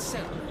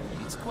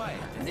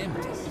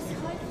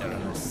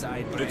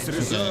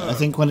 Okay, I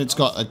think when it's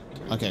got a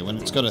when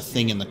it's got a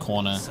thing in the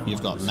corner,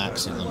 you've got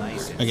max of them.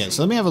 Okay,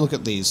 so let me have a look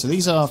at these. So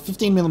these are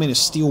 15mm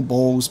steel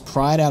balls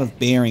pried out of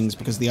bearings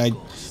because they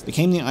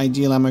became the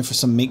ideal ammo for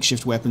some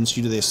makeshift weapons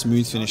due to their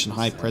smooth finish and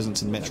high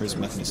presence in Metro's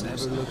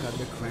mechanisms.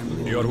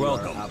 You're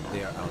welcome.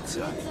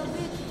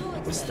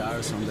 The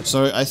stars on the...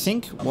 So I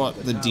think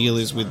what the deal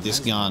is with this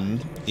gun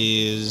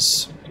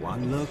is...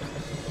 One look,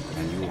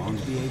 and you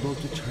won't be able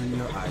to turn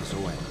your eyes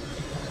away.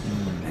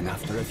 And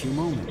after a few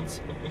moments,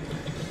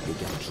 you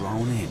get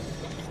drawn in.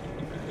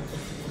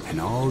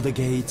 And all the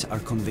gates are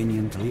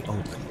conveniently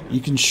open. You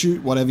can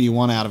shoot whatever you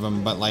want out of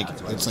them, but like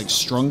it's like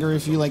stronger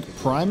if you like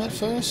prime it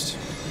first,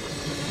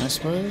 I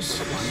suppose.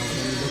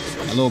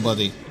 Hello,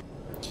 buddy.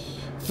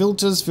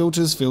 Filters,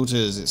 filters,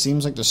 filters. It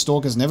seems like the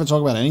stalkers never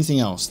talk about anything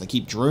else. They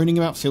keep droning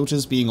about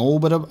filters being all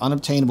but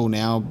unobtainable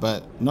now,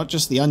 but not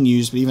just the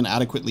unused, but even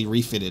adequately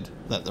refitted.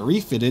 That the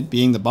refitted,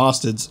 being the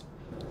bastards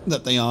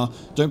that they are,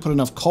 don't put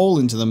enough coal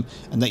into them,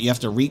 and that you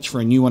have to reach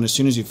for a new one as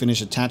soon as you finish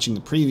attaching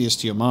the previous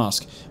to your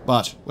mask.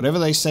 But whatever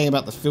they say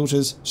about the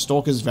filters,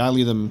 stalkers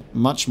value them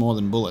much more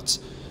than bullets.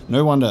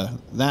 No wonder.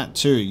 That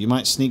too, you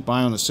might sneak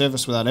by on the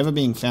surface without ever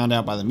being found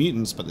out by the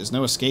mutants, but there's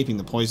no escaping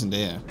the poisoned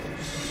air.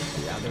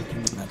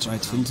 That's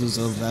right, filters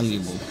are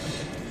valuable.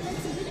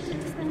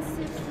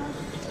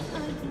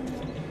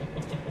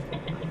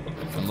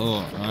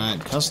 Hello. Alright,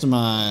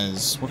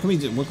 customize. What can we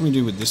do? What can we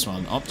do with this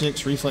one?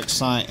 Optics, reflex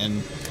sight,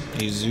 and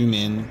a zoom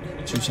in,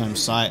 2x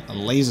sight, a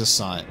laser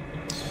sight.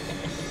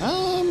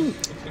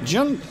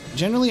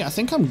 Generally, I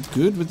think I'm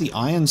good with the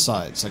iron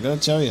sights. I gotta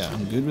tell you,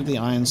 I'm good with the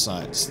iron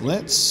sights.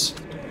 Let's...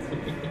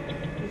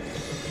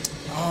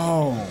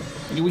 Oh,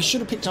 we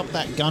should have picked up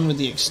that gun with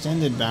the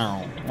extended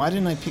barrel. Why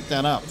didn't I pick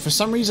that up? For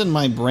some reason,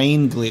 my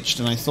brain glitched,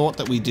 and I thought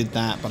that we did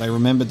that, but I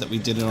remembered that we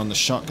did it on the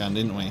shotgun,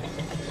 didn't we?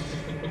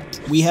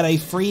 We had a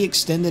free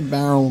extended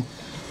barrel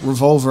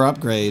revolver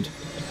upgrade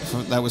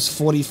that was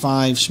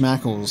 45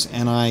 schmackles,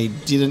 and I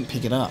didn't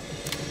pick it up.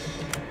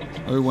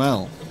 Oh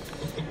well.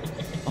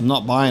 I'm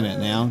not buying it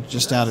now,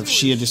 just out of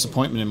sheer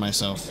disappointment in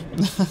myself.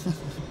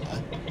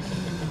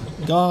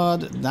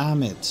 God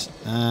damn it.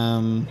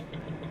 Bang!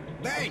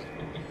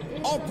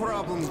 All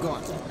problems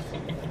gone.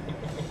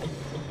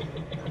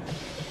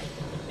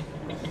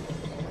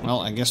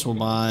 Well, I guess we'll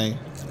buy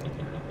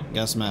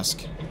gas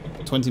mask.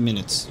 20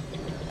 minutes.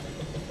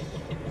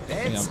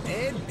 That's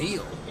a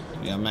deal.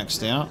 We are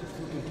maxed out.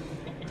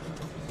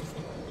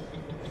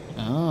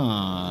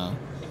 Ah.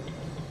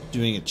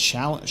 Doing a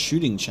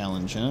shooting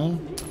challenge, huh?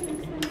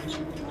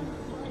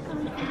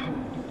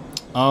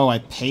 Oh, I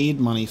paid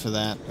money for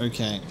that.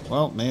 Okay.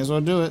 Well, may as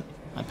well do it.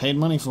 I paid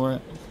money for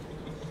it.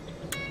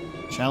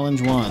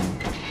 Challenge 1.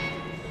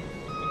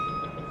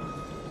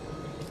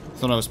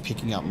 Thought I was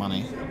picking up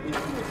money.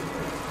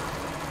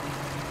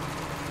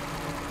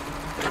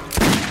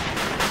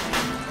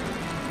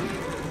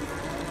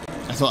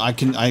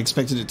 I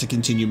expected it to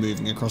continue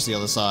moving across the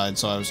other side,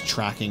 so I was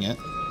tracking it.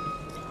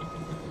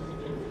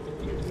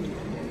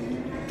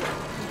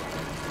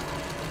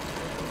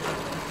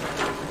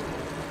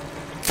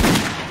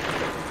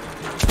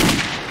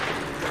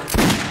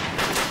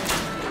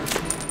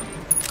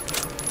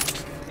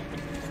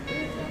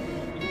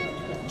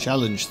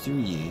 Challenge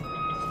 3.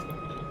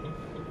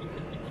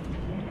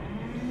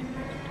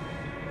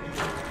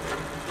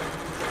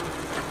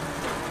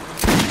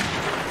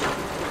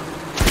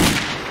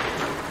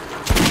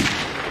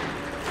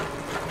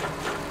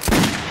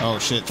 Oh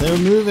shit, they're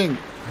moving!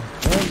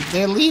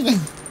 They're leaving!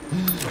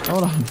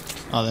 Hold on.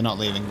 Oh, they're not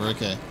leaving, we're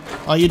okay.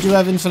 Oh, you do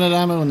have infinite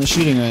ammo in the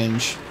shooting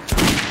range.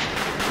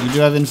 You do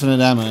have infinite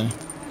ammo.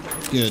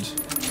 Good.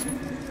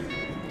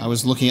 I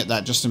was looking at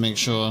that just to make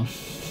sure.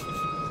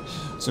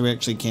 So we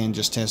actually can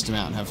just test them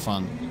out and have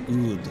fun.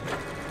 Good.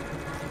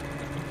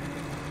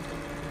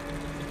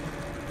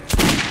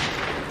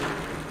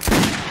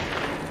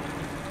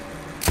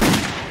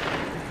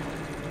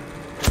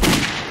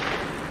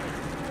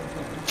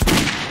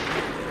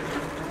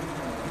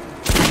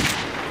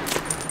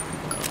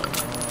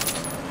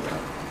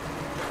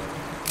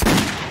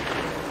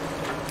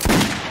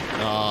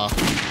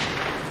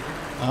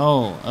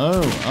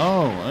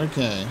 Oh,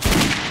 okay.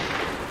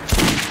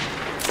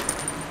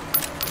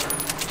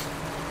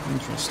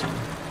 Interesting.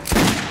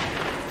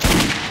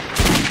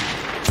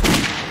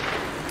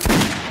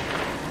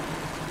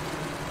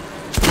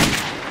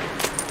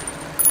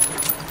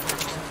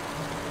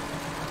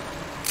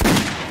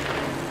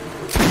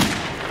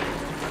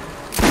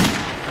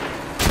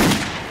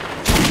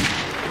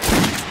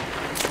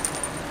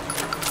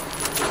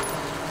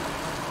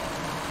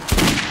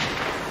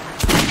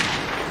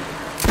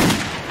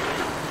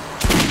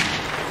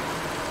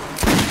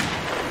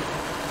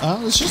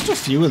 There's just a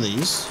few of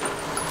these.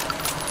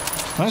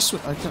 I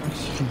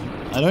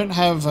don't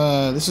have,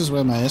 this is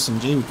where my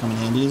SMG would come in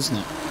handy, isn't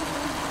it?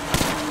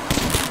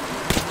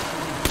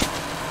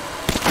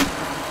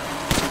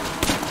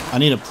 I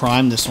need to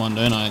prime this one,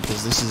 don't I?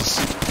 Because this is...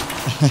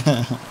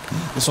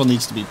 this one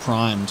needs to be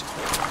primed.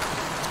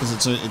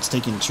 Because it's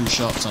taking 2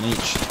 shots on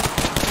each.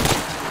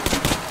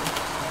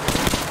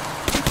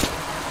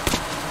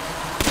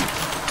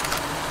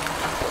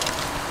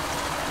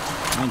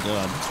 My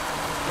god.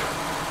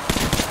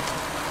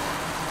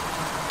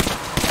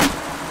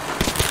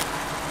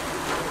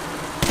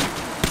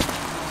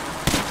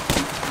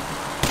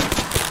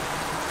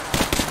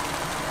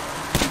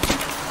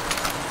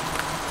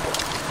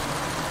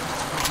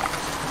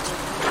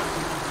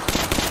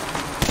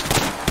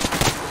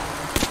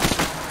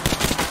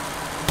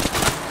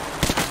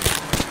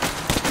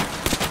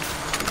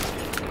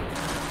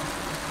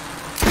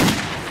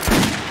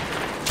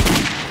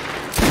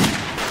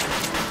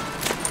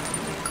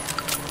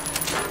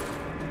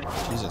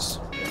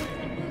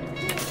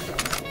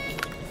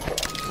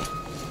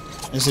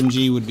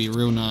 SMG would be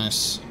real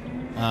nice.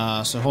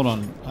 So hold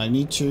on. I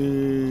need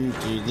to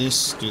do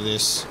this, do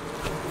this.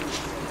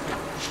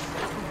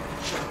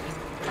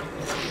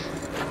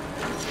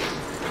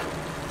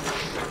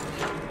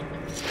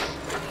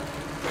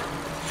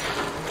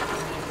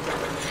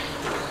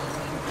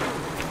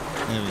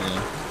 There we go.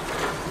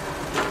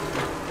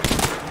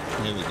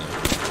 There we go.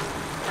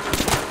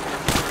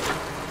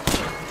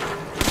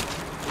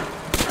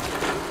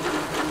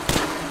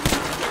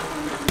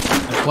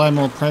 Apply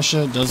more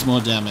pressure, does more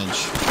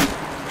damage.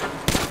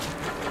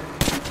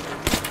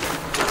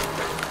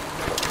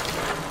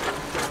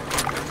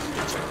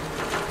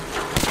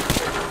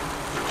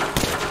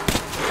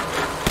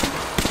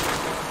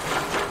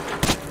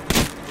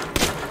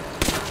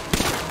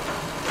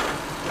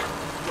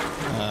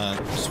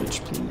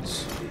 Switch,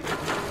 please.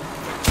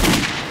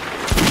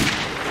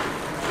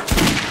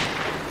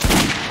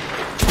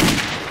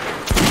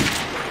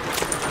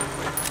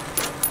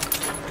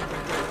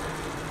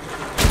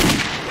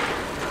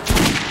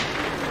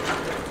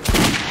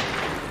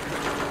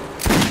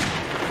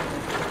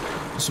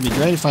 This would be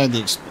great if I had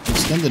the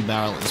extended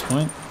barrel at this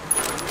point.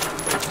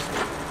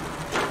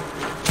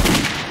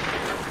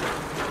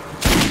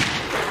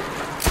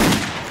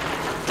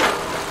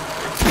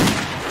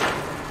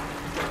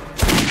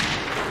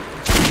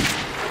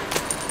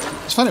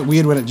 I just find it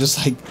weird when it just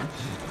like,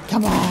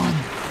 come on.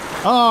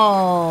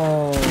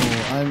 Oh,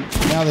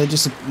 now they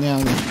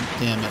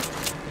damn it.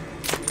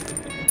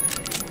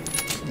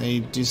 They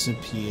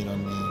disappeared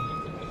on me.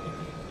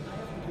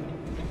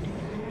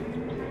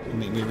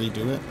 Make me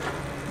redo it?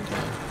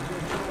 Okay.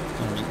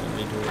 Don't make me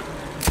redo it.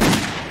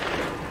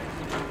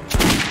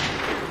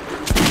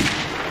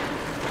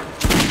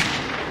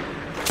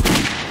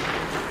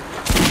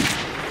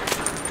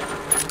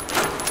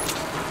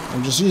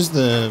 I'll just use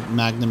the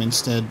Magnum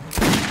instead.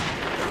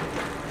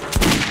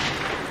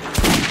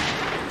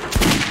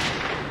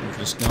 I'm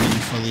just going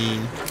for the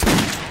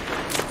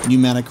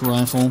pneumatic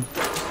rifle.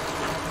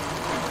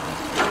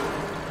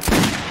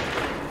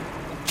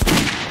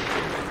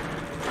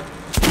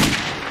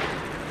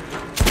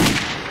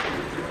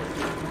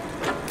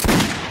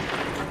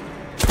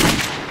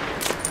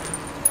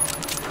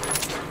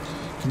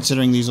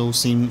 Considering these all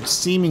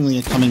seemingly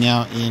are coming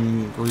out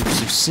in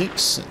groups of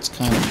 6, it's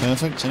kind of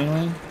perfect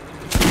anyway.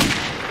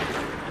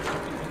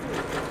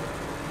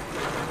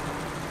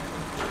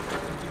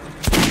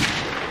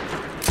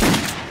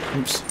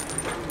 Oops.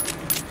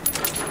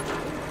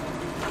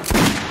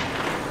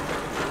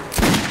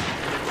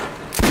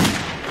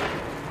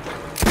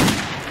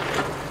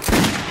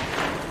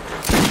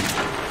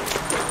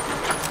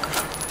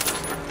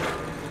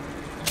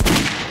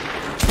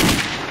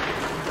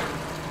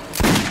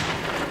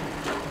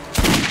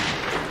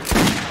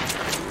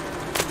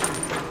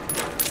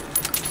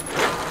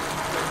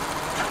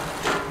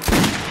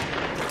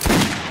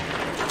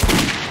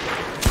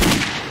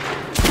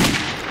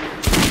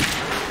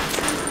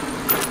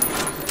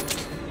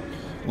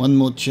 One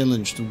more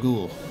challenge to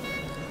go.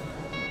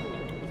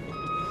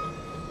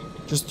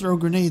 Just throw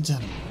grenades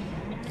at him.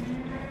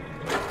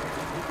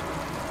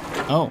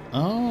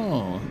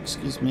 Oh,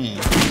 excuse me.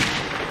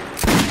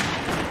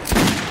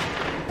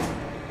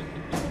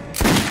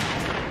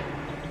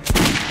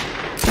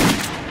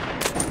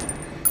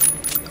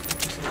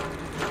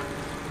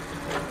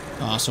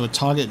 So a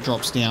target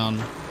drops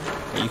down,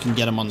 but you can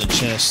get him on the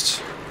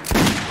chest.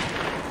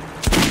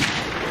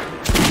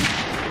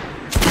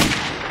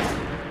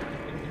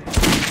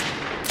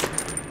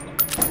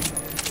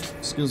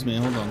 Excuse me,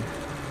 hold on.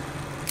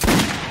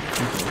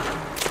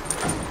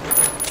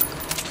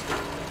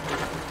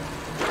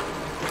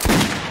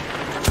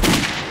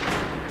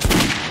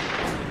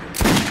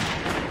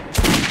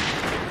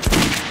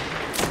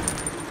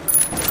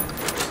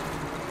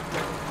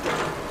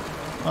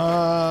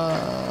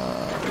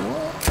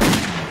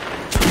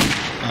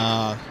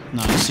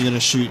 Nice, you gotta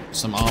shoot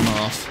some armor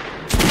off.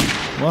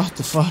 What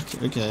the fuck?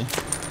 Okay.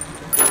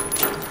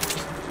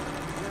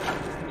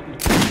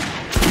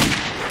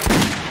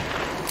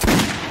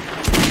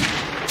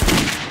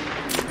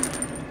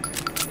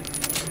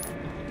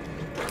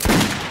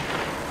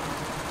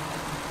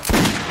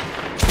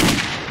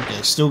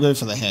 Still go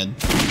for the head.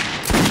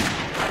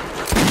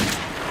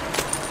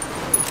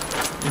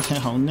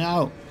 Oh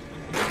no!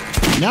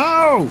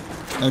 No!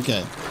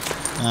 Okay.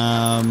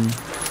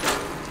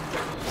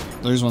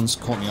 Those ones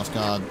caught me off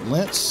guard.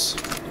 Let's...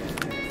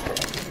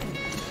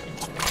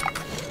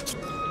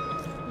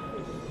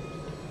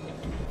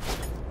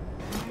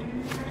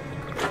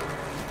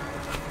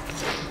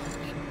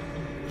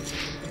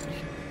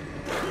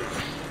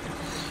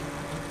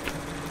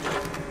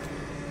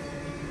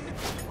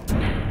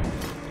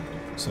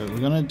 So we're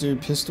gonna do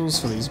pistols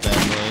for these bad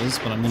boys,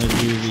 but I'm gonna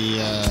do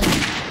the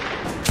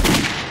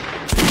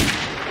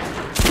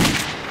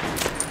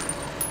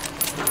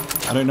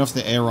I don't know if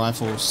the air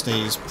rifle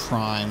stays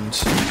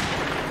primed.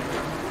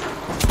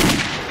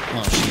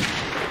 Oh shit.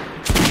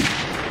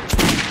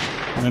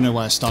 I don't know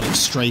why I started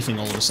strafing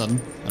all of a sudden.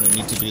 I don't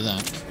need to do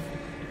that.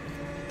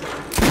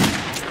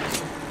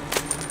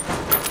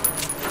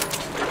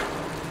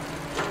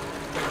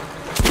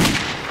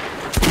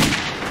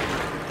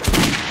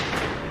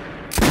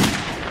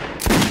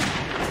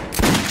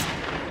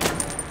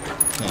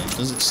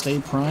 Does it stay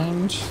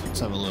primed?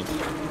 Let's have a look.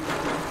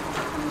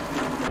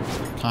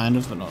 Kind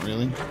of, but not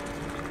really.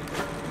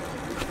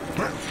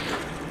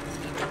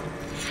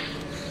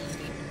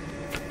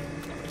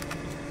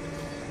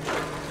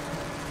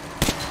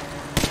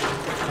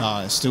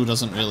 Oh, it still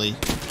doesn't really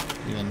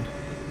even...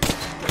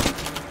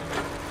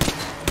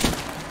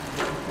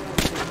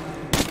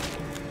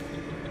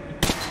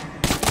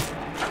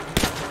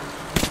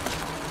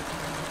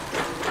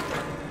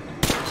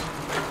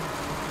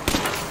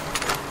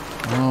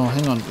 Oh,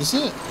 hang on. Is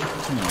it?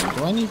 Hang on.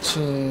 Do I need to...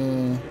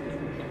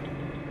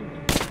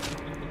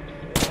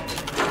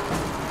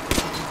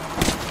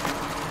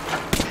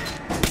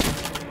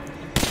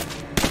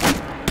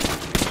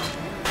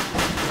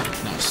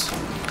 Nice.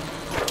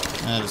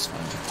 That is fine.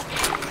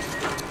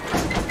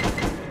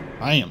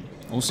 I am.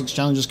 All 6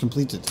 challenges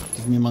completed.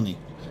 Give me money.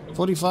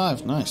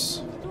 45.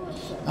 Nice.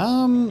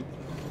 Hang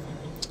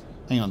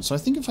on. So I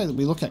think if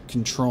we look at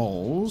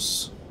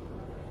controls...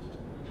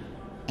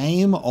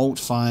 Aim, alt,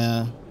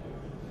 fire...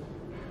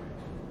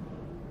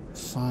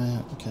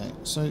 Fire. Okay,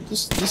 so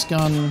this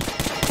gun.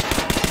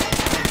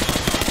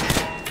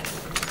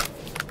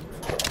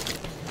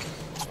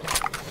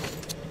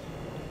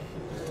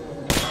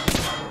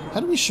 How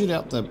do we shoot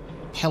out the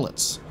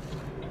pellets?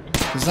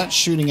 Because that's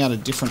shooting out a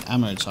different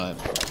ammo type.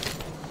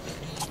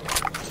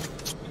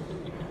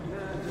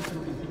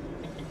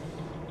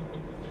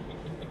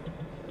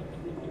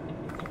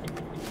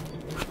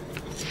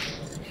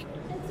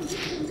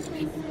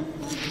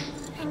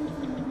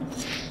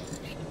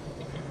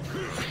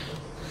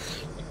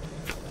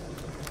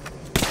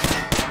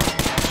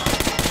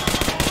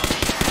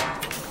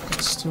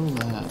 Still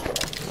that.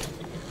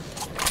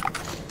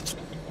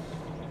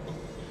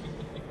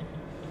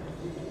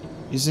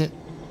 Is it?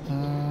 Do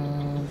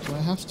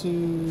I have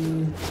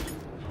to?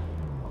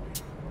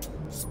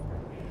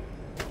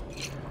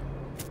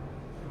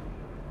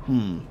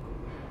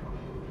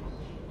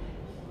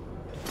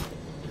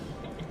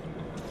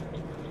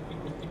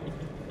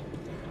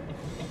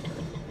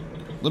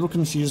 Little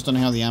confused on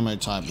how the ammo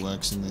type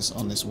works in this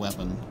on this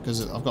weapon,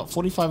 because I've got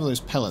 45 of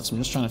those pellets. I'm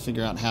just trying to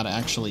figure out how to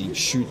actually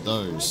shoot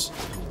those,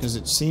 because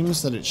it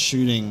seems that it's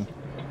shooting.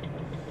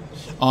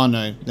 Oh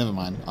no, never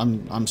mind.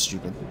 I'm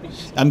stupid.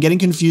 I'm getting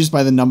confused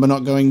by the number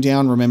not going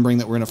down, remembering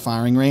that we're in a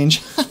firing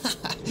range.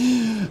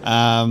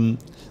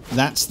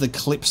 That's the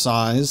clip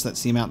size.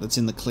 That's the amount that's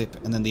in the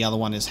clip, and then the other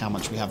one is how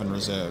much we have in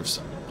reserves.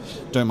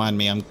 Don't mind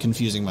me. I'm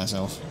confusing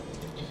myself.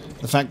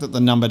 The fact that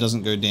the number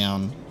doesn't go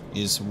down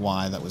is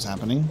why that was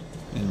happening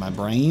in my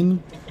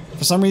brain.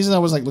 For some reason I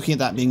was like looking at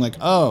that being like,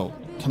 oh,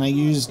 can I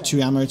use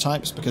 2 ammo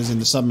types? Because in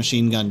the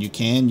submachine gun you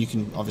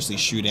can obviously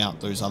shoot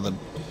out those other,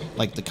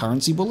 like the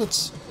currency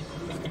bullets.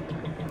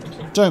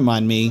 Don't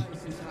mind me.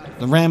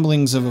 The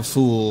ramblings of a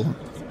fool.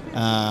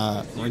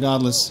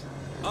 Regardless,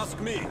 Ask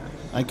me.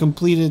 I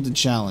completed the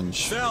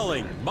challenge.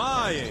 Selling,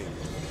 buying.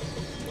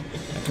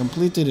 I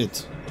completed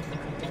it.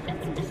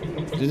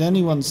 Did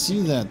anyone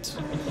see that?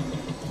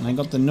 And I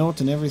got the note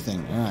and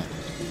everything. Alright.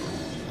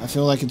 I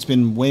feel like it's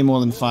been way more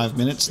than 5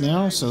 minutes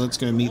now, so let's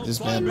go meet this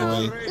bad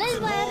boy.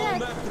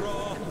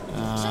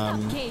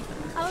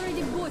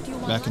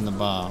 Back in the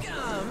bar.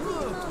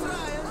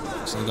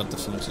 So I got the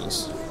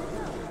filters.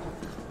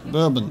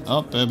 Bourbon.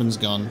 Oh, Bourbon's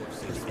gone.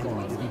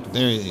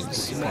 There he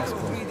is.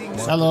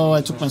 Hello,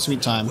 I took my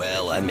sweet time.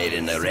 Well, I made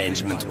an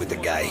arrangement with the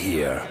guy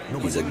here.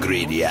 He's a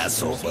greedy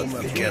asshole, but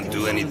we can't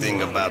do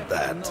anything about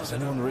that.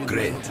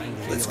 Great.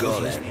 Let's go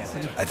then.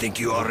 I think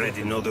you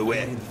already know the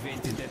way.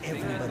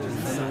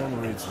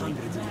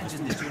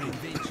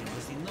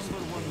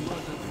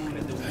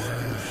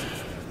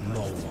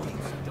 No one.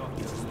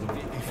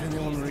 If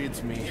anyone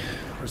reads me,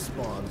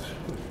 respond.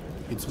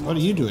 What are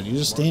you doing? You're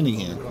just standing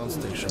here.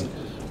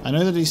 I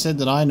know that he said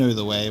that I know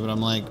the way, but I'm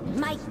like...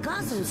 My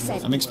cousin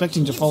said... I'm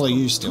expecting to follow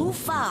you still. Too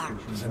far.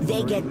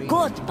 They get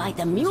caught by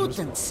the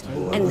mutants,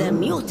 and the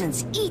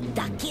mutants eat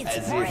the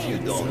kids'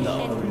 brains.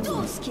 And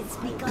those kids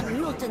become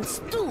mutants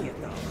too.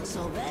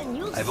 So then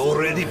you... I've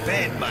already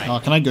paid my... Oh,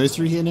 can I go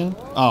through here now?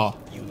 Oh,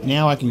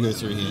 now I can go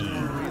through here.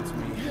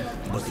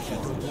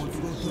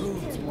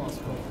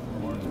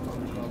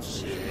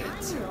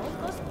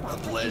 A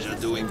pleasure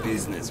doing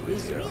business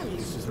with you.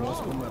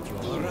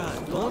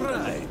 All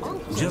right.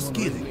 Just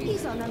kidding.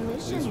 He's on a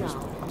mission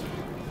now.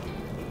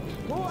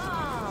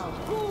 Wow,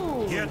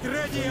 cool. Get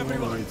ready,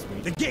 everyone.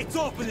 The gate's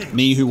opening.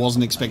 Me, who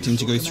wasn't expecting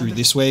to go through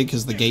this way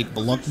because the gate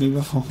blocked me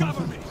before.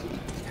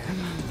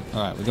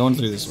 Alright, we're going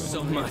through this way.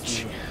 So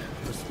much.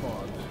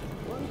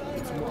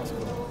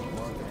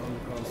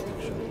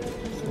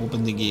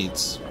 Open the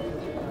gates.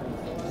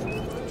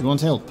 Do you want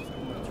help?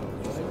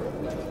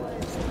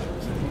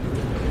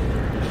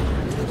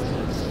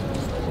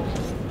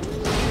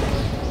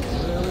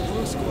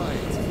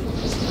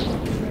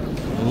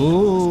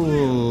 Ooh,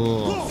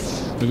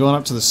 we're going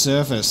up to the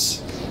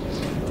surface.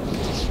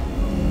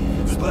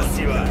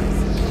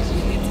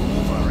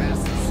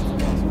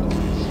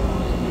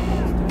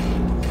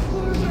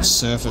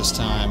 Surface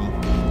time.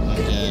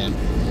 Okay.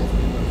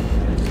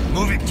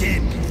 Move it,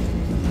 kid.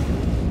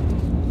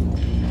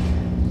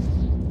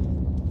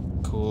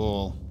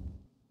 Cool.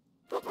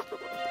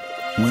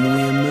 When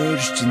we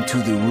emerged into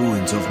the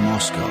ruins of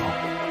Moscow,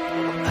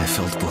 I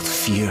felt both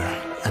fear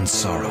and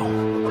sorrow.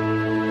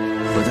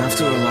 But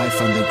after a life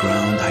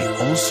underground, I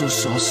also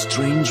saw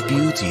strange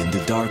beauty in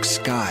the dark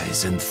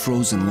skies and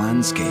frozen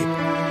landscape.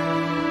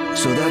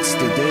 So that's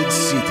the Dead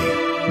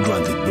City,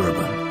 grunted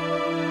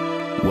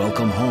Bourbon.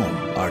 Welcome home,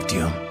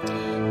 Artyom.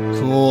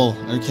 Cool.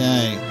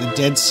 Okay, the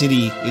Dead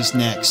City is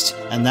next,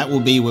 and that will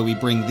be where we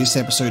bring this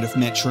episode of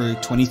Metro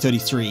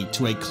 2033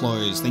 to a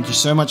close. Thank you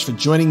so much for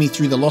joining me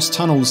through the Lost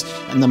Tunnels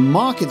and the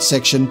market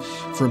section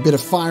for a bit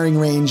of firing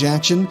range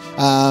action.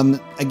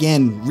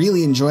 Again,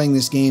 really enjoying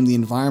this game. The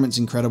environment's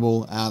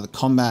incredible. The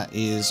combat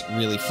is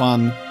really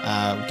fun.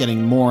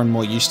 Getting more and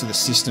more used to the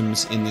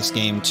systems in this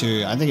game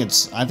too. I think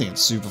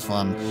it's super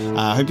fun.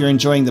 I hope you're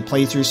enjoying the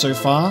playthrough so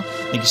far.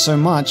 Thank you so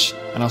much,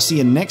 and I'll see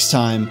you next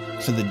time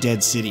for the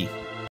Dead City.